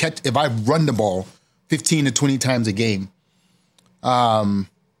if I run the ball 15 to 20 times a game,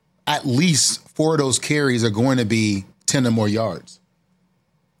 at least 4 of those carries are going to be 10 or more yards.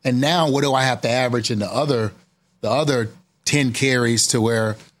 And now what do I have to average in the other 10 carries to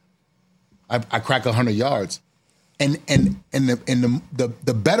where I crack 100 yards? And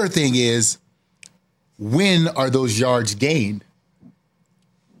the better thing is, when are those yards gained?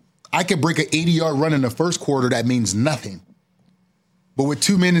 I could break an 80-yard run in the first quarter. That means nothing. But with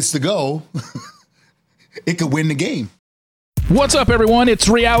 2 minutes to go, it could win the game. What's up, everyone? It's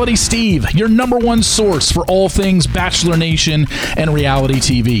Reality Steve, your number one source for all things Bachelor Nation and reality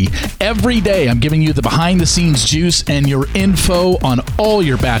TV. Every day, I'm giving you the behind-the-scenes juice and your info on all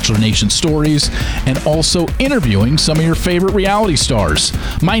your Bachelor Nation stories, and also interviewing some of your favorite reality stars.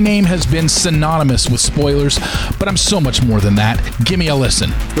 My name has been synonymous with spoilers, but I'm so much more than that. Give me a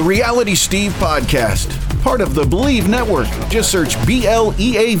listen. The Reality Steve Podcast, part of the Believe Network. Just search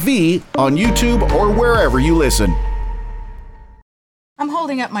BLEAV on YouTube or wherever you listen. I'm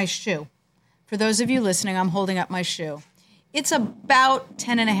holding up my shoe. For those of you listening, I'm holding up my shoe. It's about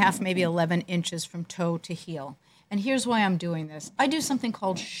 10 and a half, maybe 11 inches from toe to heel. And here's why I'm doing this. I do something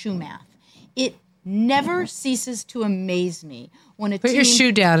called shoe math. It never ceases to amaze me when a Put team... your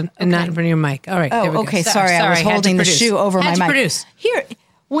shoe down and not in front of your mic. All right. there we Oh, go. okay. Sorry, I was holding the shoe over my Had to mic. produce. Here,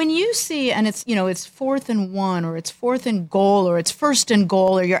 when you see, and it's, it's 4th and 1, or it's 4th and goal, or it's 1st and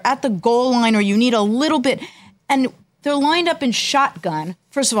goal, or you're at the goal line, or you need a little bit, and they're lined up in shotgun.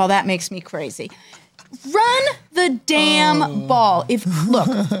 First of all, that makes me crazy. Run the damn ball. Look,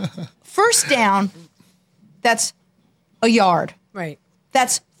 first down, that's a yard. Right.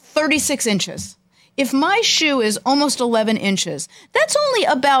 That's 36 inches. If my shoe is almost 11 inches, that's only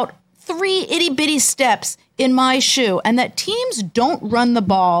about 3 itty-bitty steps in my shoe. And that teams don't run the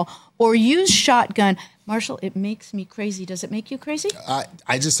ball or use shotgun. Marshall, it makes me crazy. Does it make you crazy?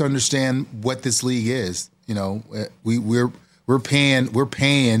 I just understand what this league is. We're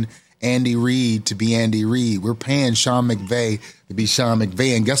paying Andy Reid to be Andy Reid. We're paying Sean McVay to be Sean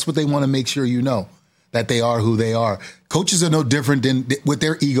McVay. And guess what they want to make sure you know? That they are who they are. Coaches are no different than with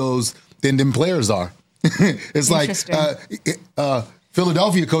their egos than players are. It's like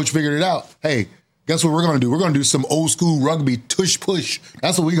Philadelphia coach figured it out. Hey, guess what we're going to do? We're going to do some old school rugby tush push.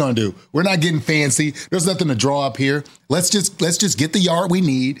 That's what we're going to do. We're not getting fancy. There's nothing to draw up here. Let's just get the yard we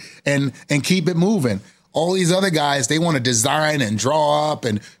need and keep it moving. All these other guys, they want to design and draw up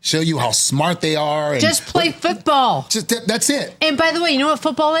and show you how smart they are. And just play football. That's it. And by the way, you know what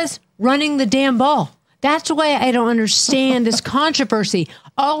football is? Running the damn ball. That's why I don't understand this controversy.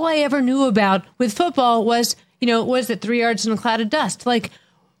 All I ever knew about with football was, was it 3 yards in a cloud of dust?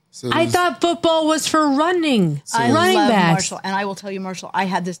 I thought football was for running. I running love backs. Marshall. And I will tell you, Marshall, I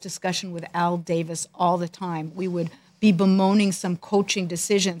had this discussion with Al Davis all the time. We would be bemoaning some coaching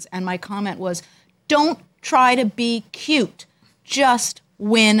decisions. And my comment was, don't try to be cute. Just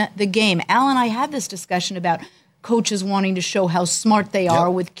win the game. Al and I had this discussion about coaches wanting to show how smart they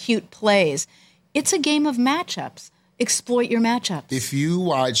are with cute plays. It's a game of matchups. Exploit your matchups. If you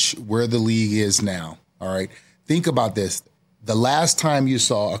watch where the league is now, all right, think about this. The last time you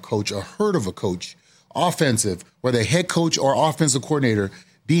saw a coach or heard of a coach, offensive, whether a head coach or offensive coordinator,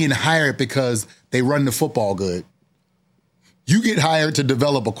 being hired because they run the football good. You get hired to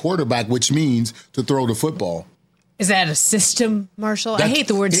develop a quarterback, which means to throw the football. Is that a system, Marshall? I hate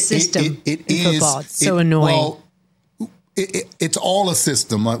the word system in football. It's so annoying. Well, it's all a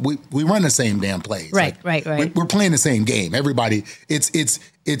system. We run the same damn plays. Right. We're playing the same game. Everybody,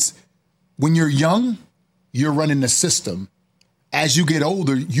 it's when you're young, you're running the system. As you get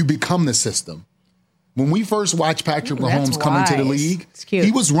older, you become the system. When we first watched Patrick Mahomes come into the league,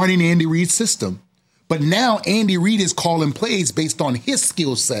 he was running Andy Reid's system. But now Andy Reid is calling plays based on his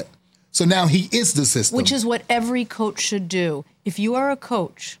skill set. So now he is the system. Which is what every coach should do. If you are a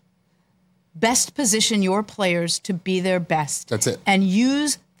coach, best position your players to be their best. That's it. And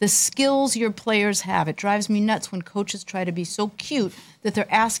use the skills your players have. It drives me nuts when coaches try to be so cute that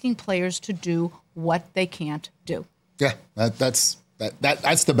they're asking players to do what they can't do. Yeah, that's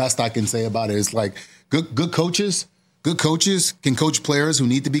the best I can say about it. It's like good coaches can coach players who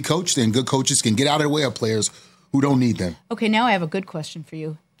need to be coached, and good coaches can get out of the way of players who don't need them. Okay, now I have a good question for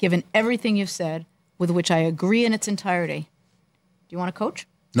you. Given everything you've said, with which I agree in its entirety, do you want to coach?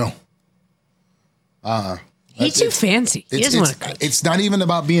 No. He's too fancy. He doesn't want to coach. It's not even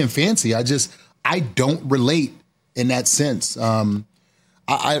about being fancy. I don't relate in that sense.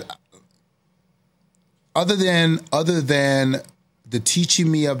 I other than the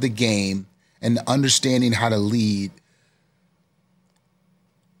teaching me of the game and the understanding how to lead,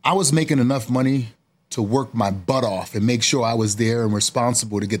 I was making enough money to work my butt off and make sure I was there and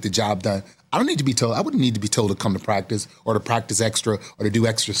responsible to get the job done. I don't need to be told. I wouldn't need to be told to come to practice or to practice extra or to do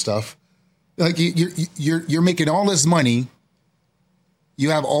extra stuff. Like you're making all this money, you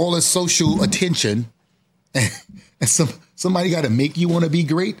have all this social attention, and somebody got to make you want to be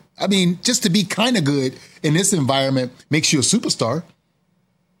great. I mean, just to be kind of good in this environment makes you a superstar.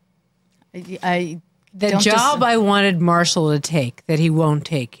 The job I wanted Marshall to take that he won't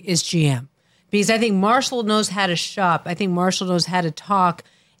take is GM. Because I think Marshall knows how to shop. I think Marshall knows how to talk.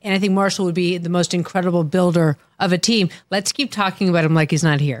 And I think Marshall would be the most incredible builder of a team. Let's keep talking about him like he's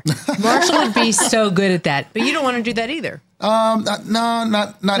not here. Marshall would be so good at that. But you don't want to do that either. Not now.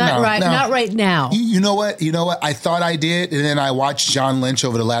 Not right now. You know what? I thought I did. And then I watched John Lynch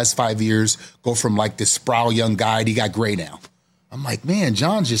over the last 5 years go from like this sproul young guy. He got gray now. I'm like, man,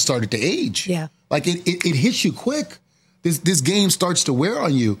 John just started to age. Yeah. Like it hits you quick. This game starts to wear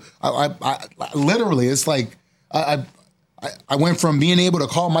on you. I literally, it's like I went from being able to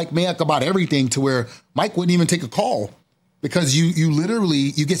call Mike Mayock about everything to where Mike wouldn't even take a call because you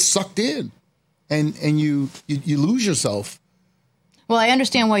literally get sucked in and you lose yourself. Well, I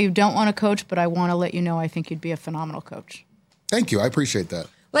understand why you don't want to coach, but I want to let you know I think you'd be a phenomenal coach. Thank you. I appreciate that.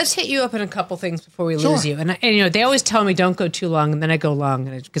 Let's hit you up on a couple things before we lose you. And you know, they always tell me don't go too long, and then I go long,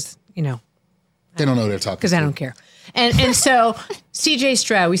 and because you know, they don't know what they're talking. Because I don't care. And so C.J.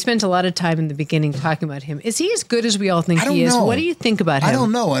 Stroud, we spent a lot of time in the beginning talking about him. Is he as good as we all think he is? What do you think about him? I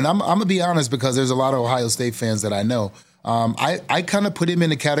don't know, and I'm gonna be honest because there's a lot of Ohio State fans that I know. I kind of put him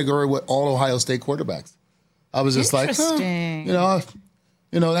in the category with all Ohio State quarterbacks. I was just like,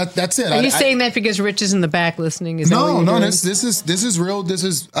 you know, that's it. Are you saying that because Rich is in the back listening? No. This is real.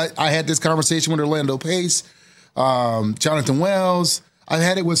 I had this conversation with Orlando Pace, Jonathan Wells. I've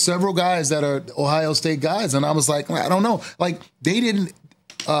had it with several guys that are Ohio State guys, and I was like, I don't know. Like they didn't.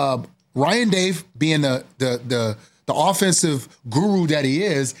 Ryan Dave, being the offensive guru that he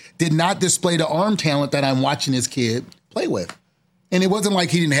is, did not display the arm talent that I'm watching this kid play with. And it wasn't like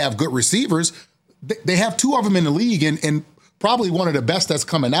he didn't have good receivers. They have two of them in the league, and probably one of the best that's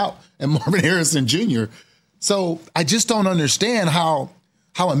coming out, and Marvin Harrison Jr. So I just don't understand how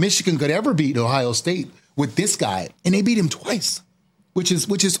a Michigan could ever beat Ohio State with this guy, and they beat him twice, which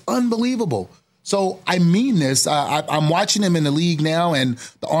is unbelievable. So I mean this. I'm watching him in the league now, and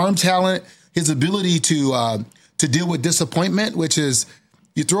the arm talent, his ability to deal with disappointment, which is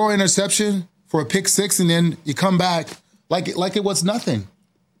you throw an interception for a pick six, and then you come back like it was nothing.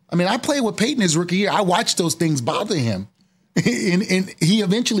 I mean, I played with Peyton his rookie year. I watched those things bother him. And he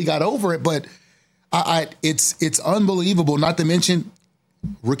eventually got over it, but it's unbelievable. Not to mention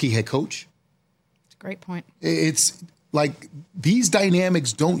rookie head coach. Great point. It's like these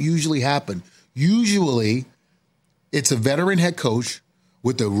dynamics don't usually happen. Usually, it's a veteran head coach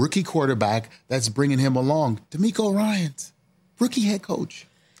with a rookie quarterback that's bringing him along. DeMeco Ryans, rookie head coach.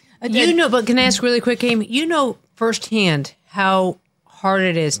 You know, but can I ask really quick, Amy? You know firsthand how hard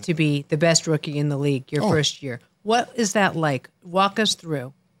it is to be the best rookie in the league your first year. What is that like? Walk us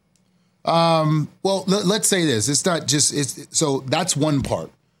through. Well, let's say this. It's not just, so that's one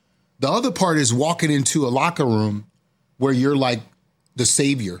part. The other part is walking into a locker room where you're like the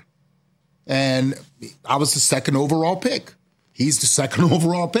savior. And I was the second overall pick. He's the second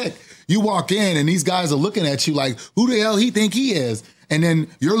overall pick. You walk in and these guys are looking at you like, who the hell he think he is? And then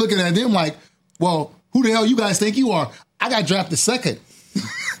you're looking at them like, well, who the hell you guys think you are? I got drafted second.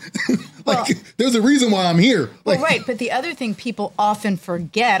 There's a reason why I'm here. Right. But the other thing people often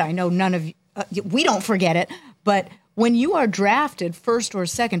forget, I know none of you, we don't forget it, but when you are drafted first or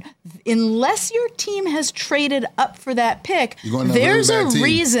second, unless your team has traded up for that pick, there's a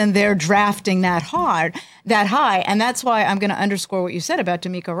reason they're drafting that high. And that's why I'm going to underscore what you said about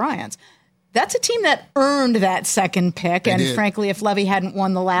DeMeco Ryans. That's a team that earned that second pick. And frankly, if Levy hadn't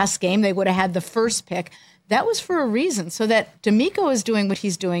won the last game, they would have had the first pick. That was for a reason, so that DeMeco is doing what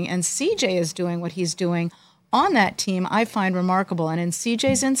he's doing and CJ is doing what he's doing on that team, I find remarkable. And in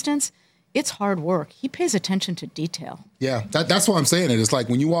CJ's instance, it's hard work. He pays attention to detail. Yeah, that's why I'm saying it. It's like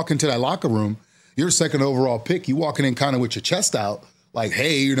when you walk into that locker room, you're a second overall pick. You walking in kind of with your chest out, like,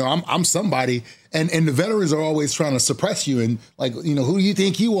 hey, you know, I'm somebody. And the veterans are always trying to suppress you and like, you know, who do you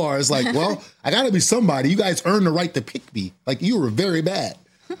think you are? It's like, well, I got to be somebody. You guys earned the right to pick me. Like, you were very bad.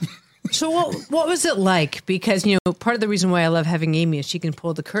 So what was it like? Because, you know, part of the reason why I love having Amy is she can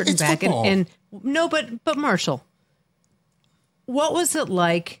pull the curtain back. And no, but Marshall, what was it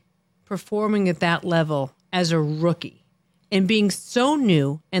like performing at that level as a rookie and being so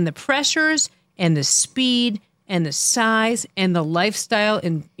new, and the pressures and the speed and the size and the lifestyle?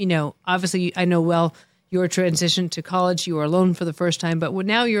 And, you know, obviously I know well your transition to college, you were alone for the first time, but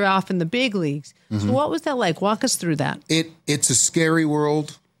now you're off in the big leagues. Mm-hmm. So what was that like? Walk us through that. It's a scary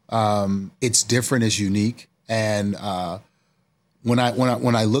world. It's different, it's unique. And when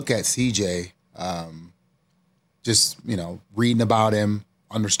I look at CJ, just, you know, reading about him,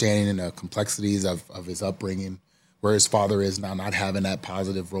 understanding the complexities of his upbringing, where his father is now, not having that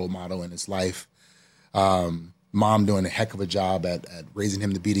positive role model in his life, mom doing a heck of a job at raising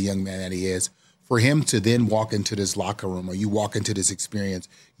him to be the young man that he is. For him to then walk into this locker room, or you walk into this experience,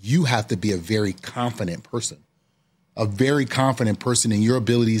 you have to be a very confident person. A very confident person in your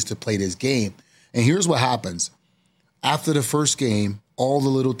abilities to play this game. And here's what happens. After the first game, all the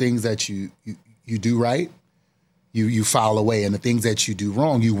little things that you do right, you file away. And the things that you do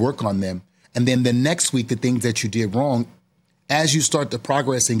wrong, you work on them. And then the next week, the things that you did wrong, as you start to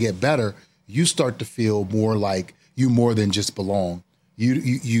progress and get better, you start to feel more like you more than just belong.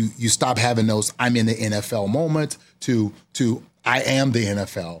 You stop having those I'm in the NFL moments to I am the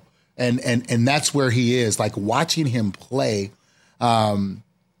NFL. And that's where he is, like watching him play, having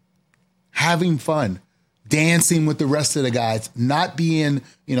fun, dancing with the rest of the guys, not being,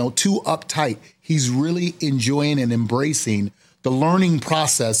 you know, too uptight. He's really enjoying and embracing the learning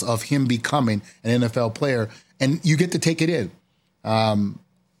process of him becoming an NFL player, and you get to take it in.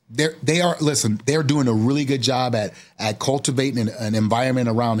 they're doing a really good job at cultivating an environment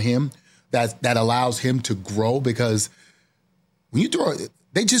around him that allows him to grow, because when you throw,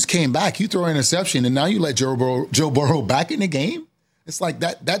 they just came back, you throw an interception and now you let Joe Burrow back in the game. It's like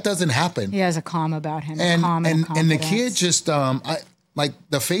that doesn't happen. He has a calm about him. And and the kid just like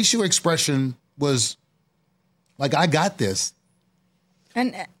the facial expression was like, I got this.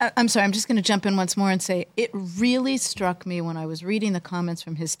 And I'm sorry, I'm just going to jump in once more and say it really struck me when I was reading the comments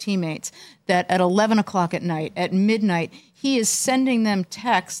from his teammates that at 11 o'clock at night, at midnight, he is sending them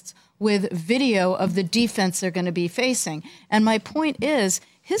texts with video of the defense they're going to be facing. And my point is,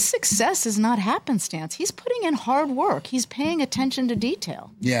 his success is not happenstance. He's putting in hard work. He's paying attention to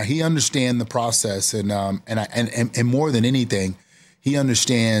detail. Yeah, he understands the process, and more than anything, he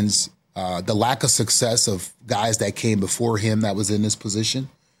understands the lack of success of guys that came before him that was in this position,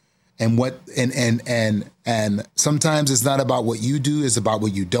 and sometimes it's not about what you do, it's about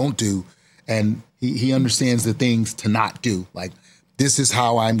what you don't do, and he understands the things to not do. Like, this is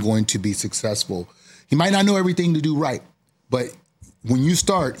how I'm going to be successful. He might not know everything to do right, but when you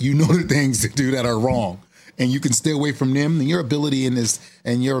start, you know the things to do that are wrong, and you can stay away from them. And your ability in this,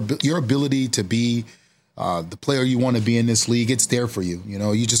 and your ability to be the player you want to be in this league, it's there for you. You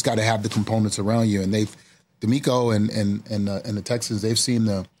know, you just got to have the components around you. And D'Amico and the Texans, they've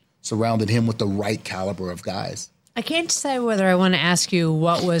surrounded him with the right caliber of guys. I can't decide whether I want to ask you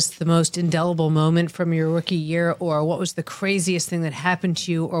what was the most indelible moment from your rookie year, or what was the craziest thing that happened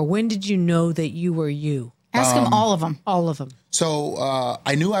to you, or when did you know that you were you? Ask him all of them. All of them. So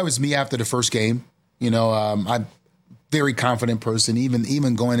I knew I was me after the first game. You know, I'm very confident person,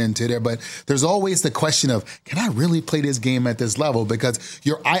 even going into there. But there's always the question of, can I really play this game at this level? Because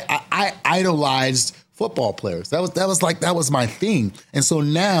I idolized football players. That was my thing. And so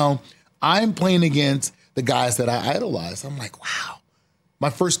now I'm playing against the guys that I idolize. I'm like, wow. My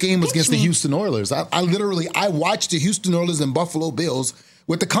first game was against the Houston Oilers. I watched the Houston Oilers and Buffalo Bills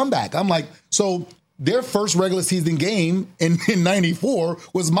with the comeback. I'm like, so their first regular season game in 94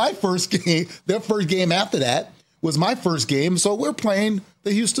 was my first game. Their first game after that was my first game. So we're playing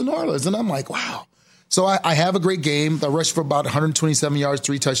the Houston Oilers. And I'm like, wow. So I have a great game. I rushed for about 127 yards,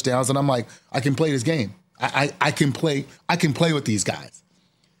 3 touchdowns. And I'm like, I can play this game. I can play with these guys.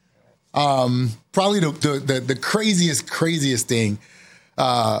 Probably the craziest thing.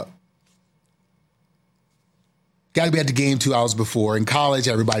 Got to be at the game 2 hours before. In college,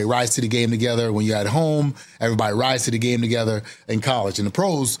 everybody rides to the game together. When you're at home, everybody rides to the game together. In college, in the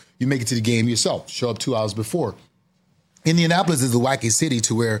pros, you make it to the game yourself. Show up 2 hours before. Indianapolis is a wacky city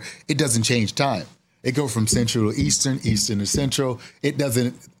to where it doesn't change time. It goes from Central to Eastern, Eastern to Central. It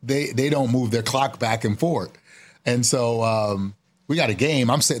doesn't. They don't move their clock back and forth. And so we got a game.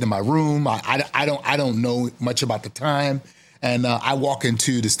 I'm sitting in my room. I don't know much about the time. And I walk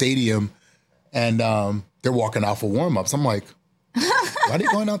into the stadium, and they're walking out for warm-ups. I'm like, why are they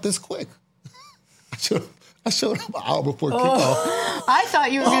going out this quick? I showed up an hour before kickoff. I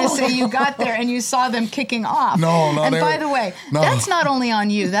thought you were going to say you got there and you saw them kicking off. No. And by the way, that's not only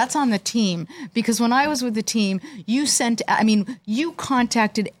on you, that's on the team. Because when I was with the team, you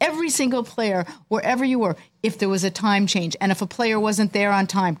contacted every single player wherever you were if there was a time change. And if a player wasn't there on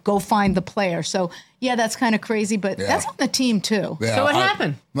time, go find the player. So, yeah, that's kind of crazy, but that's on the team too. Yeah, so what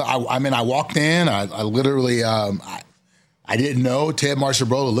happened? I walked in. I literally, I didn't know. Ted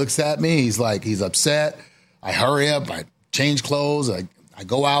Marshall looks at me. He's like, he's upset. I hurry up. I change clothes. I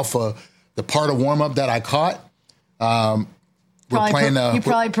go out for the part of warm-up that I caught. You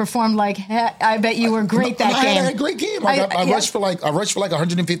probably performed like heck. I bet you were great that game. I had a great game. I rushed for like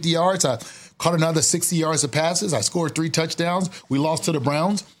 150 yards. I caught another 60 yards of passes. I scored 3 touchdowns. We lost to the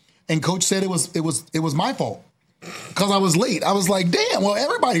Browns, and coach said it was my fault because I was late. I was like, damn. Well,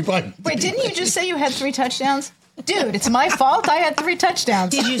 everybody probably. Wait, didn't you just say you had 3 touchdowns? Dude, it's my fault. I had 3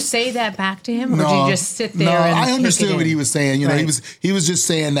 touchdowns. Did you say that back to him, or did you just sit there? No, and I understood what he was saying. You know, right. he was just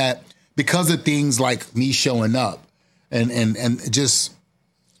saying that because of things like me showing up, and just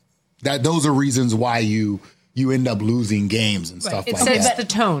that those are reasons why you end up losing games and stuff like that. It sets the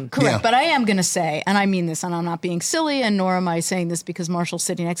tone. Correct. Yeah. But I am going to say, and I mean this, and I'm not being silly, and nor am I saying this because Marshall's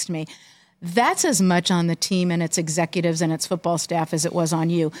sitting next to me. That's as much on the team and its executives and its football staff as it was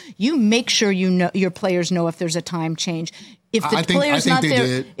on you. You make sure you know your players know if there's a time change. If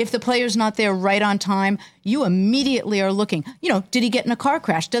the player's not there right on time, you immediately are looking. You know, did he get in a car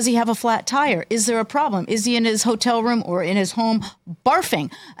crash? Does he have a flat tire? Is there a problem? Is he in his hotel room or in his home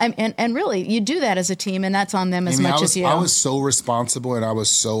barfing? And really, you do that as a team, and that's on them as much as you. I was so responsible and I was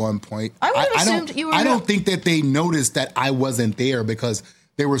so on point. I would have assumed you were. I don't think that they noticed that I wasn't there because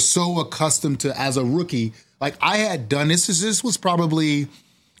they were so accustomed to, as a rookie, like I had done this. This was probably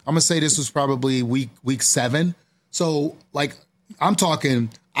I'm gonna say this was probably week 7. So like I'm talking,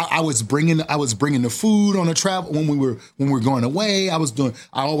 I was bringing the food on the travel when we were going away. I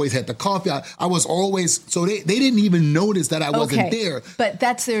always had the coffee. I was always, so they didn't even notice that I wasn't there. But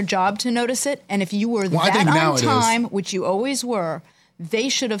that's their job to notice it. And if you were that on time, which you always were, they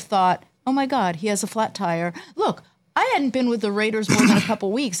should have thought, oh my God, he has a flat tire. Look, I hadn't been with the Raiders more than a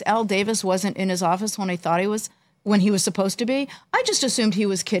couple weeks. Al Davis wasn't in his office when he was supposed to be. I just assumed he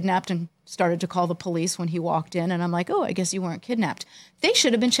was kidnapped and started to call the police when he walked in. And I'm like, oh, I guess you weren't kidnapped. They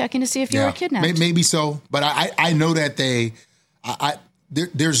should have been checking to see if you were kidnapped. Maybe so. But I know that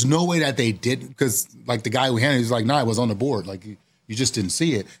there's no way that they didn't, because like the guy who handed it, he's like, no, I was on the board. Like you just didn't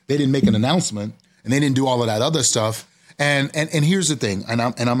see it. They didn't make an announcement and they didn't do all of that other stuff. And here's the thing, and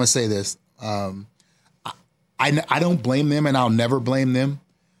I'm going to say this. I don't blame them, and I'll never blame them.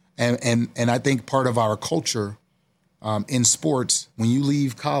 And I think part of our culture in sports, when you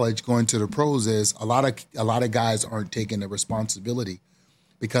leave college going to the pros, is a lot of guys aren't taking the responsibility,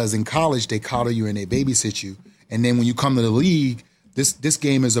 because in college they coddle you and they babysit you, and then when you come to the league, this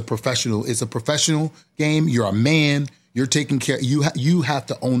game is a professional. It's a professional game. You're a man. You're taking care. You have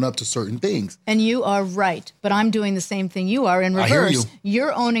to own up to certain things. And you are right. But I'm doing the same thing you are in reverse. I hear you.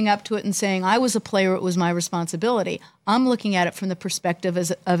 You're owning up to it and saying, I was a player, it was my responsibility. I'm looking at it from the perspective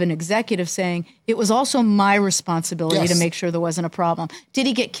of an executive saying, it was also my responsibility to make sure there wasn't a problem. Did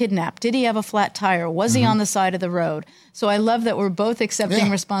he get kidnapped? Did he have a flat tire? Was he on the side of the road? So I love that we're both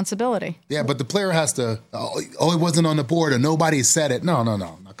accepting responsibility. Yeah, but the player has to, it wasn't on the board or nobody said it. No,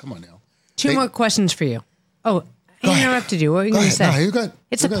 come on now. Two more questions for you. Oh, I interrupted you. What were you going to say? No, you're good.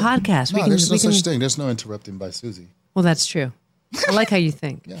 It's a podcast. No, there's no such thing. There's no interrupting by Suzy. Well, that's true. I like how you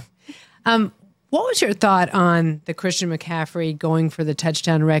think. What was your thought on the Christian McCaffrey going for the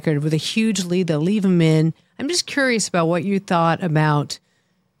touchdown record with a huge lead? They'll leave him in. I'm just curious about what you thought about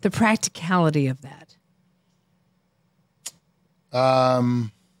the practicality of that.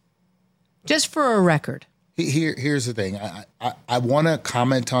 Just for a record. Here's the thing. I want to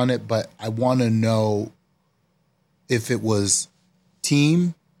comment on it, but I want to know if it was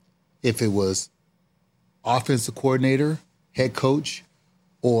team, if it was offensive coordinator, head coach,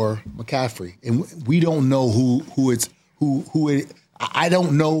 or McCaffrey. And we don't know I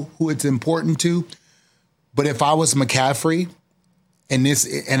don't know who it's important to. But if I was McCaffrey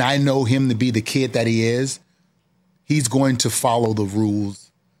and I know him to be the kid that he is, he's going to follow the rules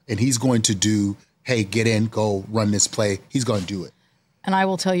and he's going to do, hey, get in, go run this play. He's going to do it. And I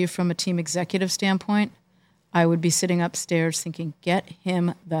will tell you from a team executive standpoint, I would be sitting upstairs thinking, get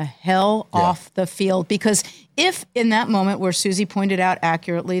him the hell off the field. Because if in that moment where Suzy pointed out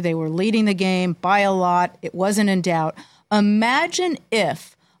accurately, they were leading the game by a lot, it wasn't in doubt. Imagine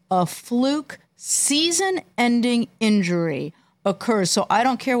if a fluke season-ending injury occurs. So I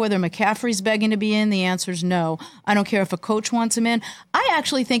don't care whether McCaffrey's begging to be in. The answer is no. I don't care if a coach wants him in. I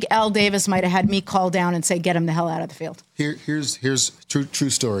actually think Al Davis might have had me call down and say, get him the hell out of the field. Here's true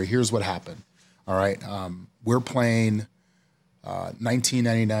story. Here's what happened. All right. We're playing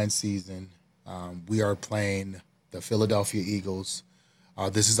 1999 season. We are playing the Philadelphia Eagles.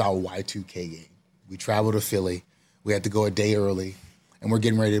 This is our Y2K game. We travel to Philly. We had to go a day early, and we're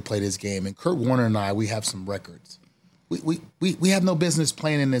getting ready to play this game. And Kurt Warner and I, we have some records. We have no business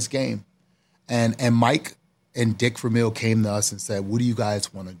playing in this game. And Mike and Dick Vermeil came to us and said, what do you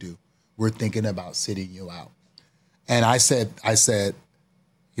guys want to do? We're thinking about sitting you out. And I said,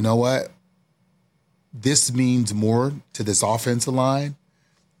 you know what? This means more to this offensive line,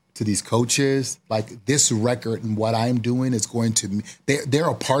 to these coaches. Like this record and what I'm doing is going to, they're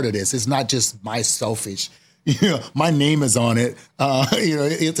a part of this. It's not just my selfish, my name is on it.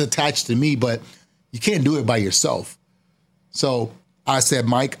 It's attached to me, but you can't do it by yourself. So I said,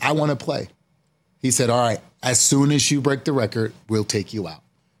 Mike, I want to play. He said, all right, as soon as you break the record, we'll take you out.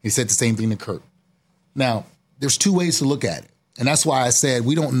 He said the same thing to Kurt. Now, there's two ways to look at it. And that's why I said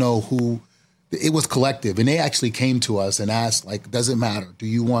we don't know who. It was collective, and they actually came to us and asked, like, does it matter? Do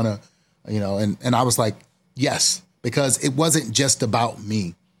you want to, and I was like, yes, because it wasn't just about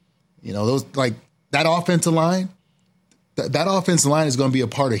me. Those like that offensive line, that offensive line is going to be a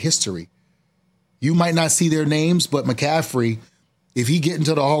part of history. You might not see their names, but McCaffrey, if he get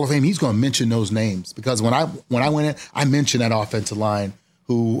into the Hall of Fame, he's going to mention those names because when I went in, I mentioned that offensive line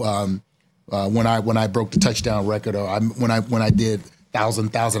who when I broke the touchdown record or when I did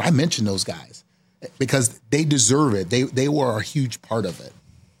 1,000, I mentioned those guys because they deserve it. They were a huge part of it.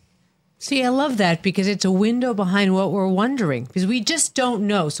 See, I love that because it's a window behind what we're wondering because we just don't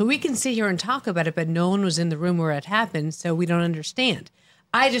know. So we can sit here and talk about it, but no one was in the room where it happened, so we don't understand.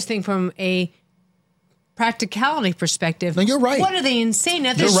 I just think from a practicality perspective, no, you're right. What are they insane?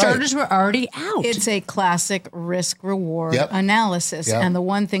 Now, the You're right. starters were already out. It's a classic risk-reward analysis. Yep. And the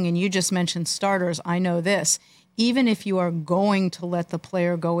one thing, and you just mentioned starters, I know this, even if you are going to let the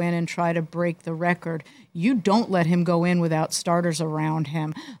player go in and try to break the record, you don't let him go in without starters around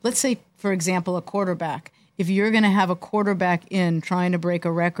him. Let's say, for example, a quarterback. If you're going to have a quarterback in trying to break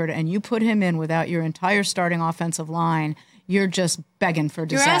a record and you put him in without your entire starting offensive line, you're just begging for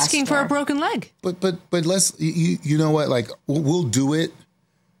disaster. You're asking for a broken leg. But let's, you know what, like, we'll do it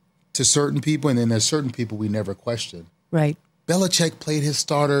to certain people, and then there's certain people we never question. Right. Belichick played his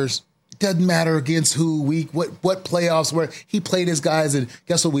starters. Doesn't matter against who, week, what playoffs were. He played his guys, and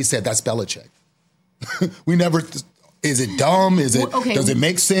guess what we said? That's Belichick. We never, is it dumb? Is it, does it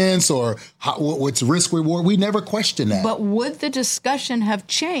make sense? Or what's risk reward? We never questioned that. But would the discussion have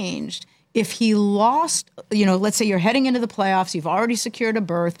changed if he lost, let's say you're heading into the playoffs, you've already secured a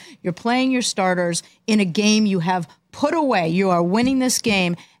berth, you're playing your starters in a game you have put away, you are winning this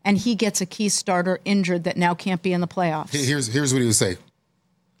game, and he gets a key starter injured that now can't be in the playoffs? Here's what he would say.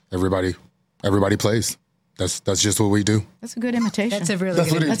 Everybody plays. That's just what we do. That's a good imitation. That's a really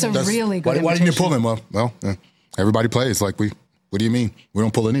good imitation. Why didn't you pull him? Well, everybody plays. Like what do you mean? We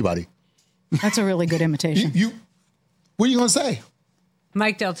don't pull anybody. That's a really good imitation. What are you going to say?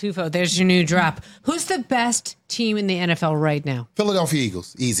 Mike Del Tufo, there's your new drop. Who's the best team in the NFL right now? Philadelphia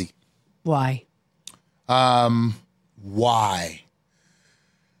Eagles. Easy. Why? Why?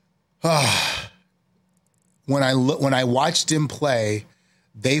 When I watched them play,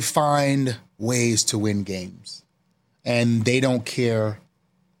 they find ways to win games, and they don't care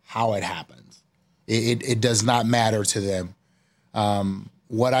how it happens. It does not matter to them.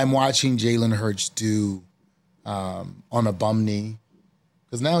 What I'm watching Jalen Hurts do on a bum knee,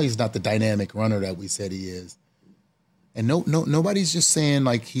 because now he's not the dynamic runner that we said he is, and nobody's just saying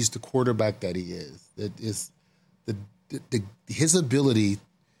like he's the quarterback that he is. That is his ability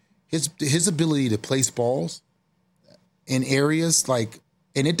to place balls in areas like.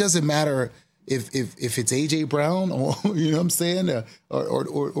 And it doesn't matter if it's A.J. Brown or, you know what I'm saying, or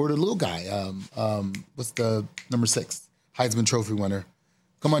the little guy. What's the number 6 Heisman Trophy winner?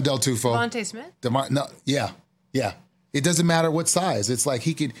 Come on, Del Tufo. Devontae Smith? Yeah. It doesn't matter what size. It's like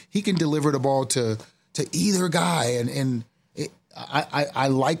he can deliver the ball to either guy, and I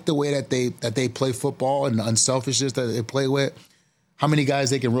like the way that they play football and the unselfishness that they play with. How many guys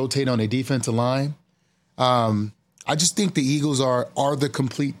they can rotate on their defensive line. I just think the Eagles are the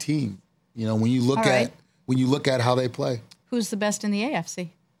complete team. When you look at how they play. Who's the best in the AFC?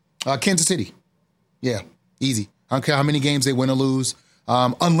 Kansas City. Yeah, easy. I don't care how many games they win or lose,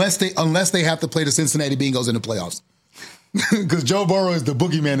 unless they have to play the Cincinnati Bengals in the playoffs. Because Joe Burrow is the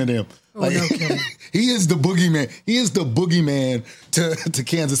boogeyman to them. Oh, no kidding. He is the boogeyman. He is the boogeyman to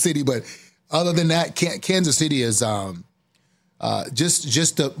Kansas City. But other than that, Kansas City is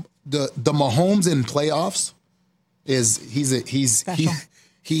just the Mahomes in playoffs. He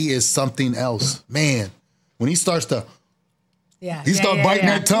is something else, man. When he starts to biting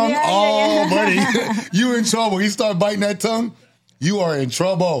that tongue. Buddy, you in trouble. He start biting that tongue, you are in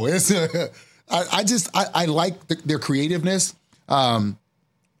trouble. It's I like their creativeness. I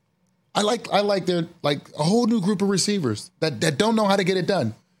like their a whole new group of receivers that don't know how to get it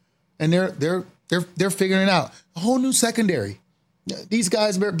done, and they're figuring it out. A whole new secondary. These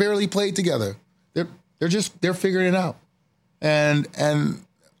guys barely played together. They're figuring it out, and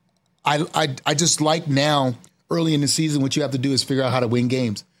I just like now early in the season what you have to do is figure out how to win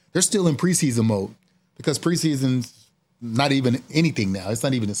games. They're still in preseason mode because preseason's not even anything now. It's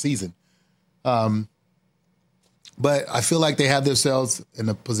not even a season, but I feel like they have themselves in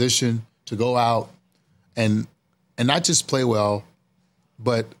a position to go out and not just play well,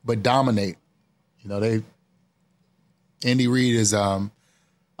 but dominate. Andy Reid is.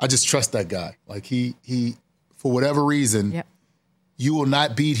 I just trust that guy. Like he for whatever reason, you will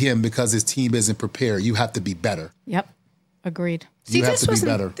not beat him because his team isn't prepared. You have to be better. Yep. Agreed. You have to be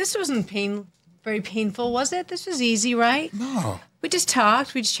better. This wasn't very painful, was it? This was easy, right? No. We just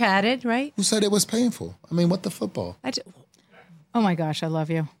talked. We just chatted, right? Who said it was painful? I mean, what the football? Oh my gosh, I love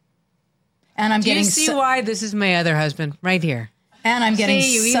you. And Do you see why this is my other husband right here? And I'm getting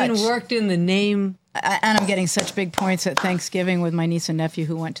you even worked in the name. And I'm getting such big points at Thanksgiving with my niece and nephew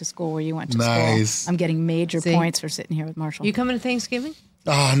who went to school where you went to school. I'm getting major points for sitting here with Marshall. You coming to Thanksgiving?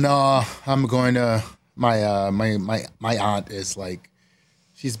 Oh no, I'm going to. My aunt is like,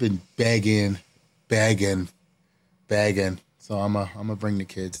 she's been begging. So I'm gonna bring the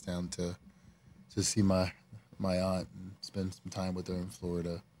kids down to see my aunt and spend some time with her in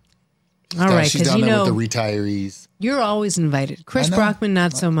Florida. She's down there with the retirees. You're always invited. Chris Brockman,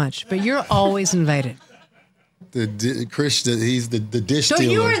 not so much, but you're always invited. He's the dish So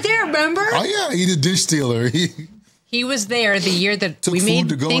stealer. you were there, remember? Oh yeah, he's a dish stealer. He was there the year that Took we food made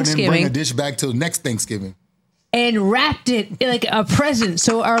to go and then Thanksgiving bring a dish back till next Thanksgiving. and wrapped it like a present.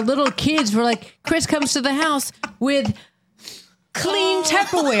 So our little kids were like, Chris comes to the house with clean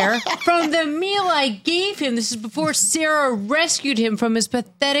Tupperware from the meal I gave him. This is before Sarah rescued him from his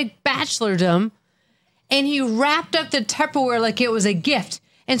pathetic bachelordom. And he wrapped up the Tupperware like it was a gift.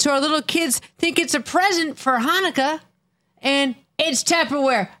 And so our little kids think it's a present for Hanukkah. And it's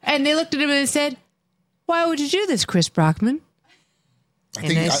Tupperware. And they looked at him and said, why would you do this, Chris Brockman? I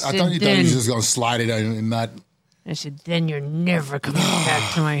thought he was just going to slide it and not. I said, then you're never coming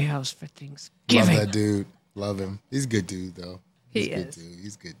back to my house for Thanksgiving. Love that dude. Love him. He's a good dude, though. He is.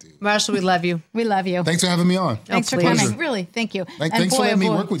 He's a good dude. Marshall, we love you. We love you. Thanks for having me on. Thanks for please. coming. Really, thank you. Thanks for letting me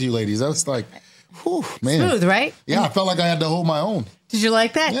work with you ladies. That was like, whew, man. Smooth, right? Yeah, I felt like I had to hold my own. Did you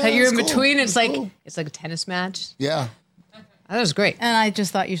like that? Yeah, That you're in it's cool. between. It's like cool. it's like a tennis match. Yeah. That was great. And I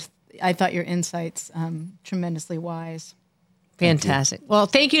just thought your insights tremendously wise. Fantastic. Well,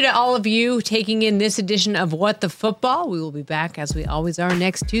 thank you to all of you taking in this edition of What the Football. We will be back as we always are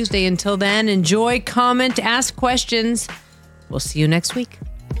next Tuesday. Until then, enjoy, comment, ask questions. We'll see you next week.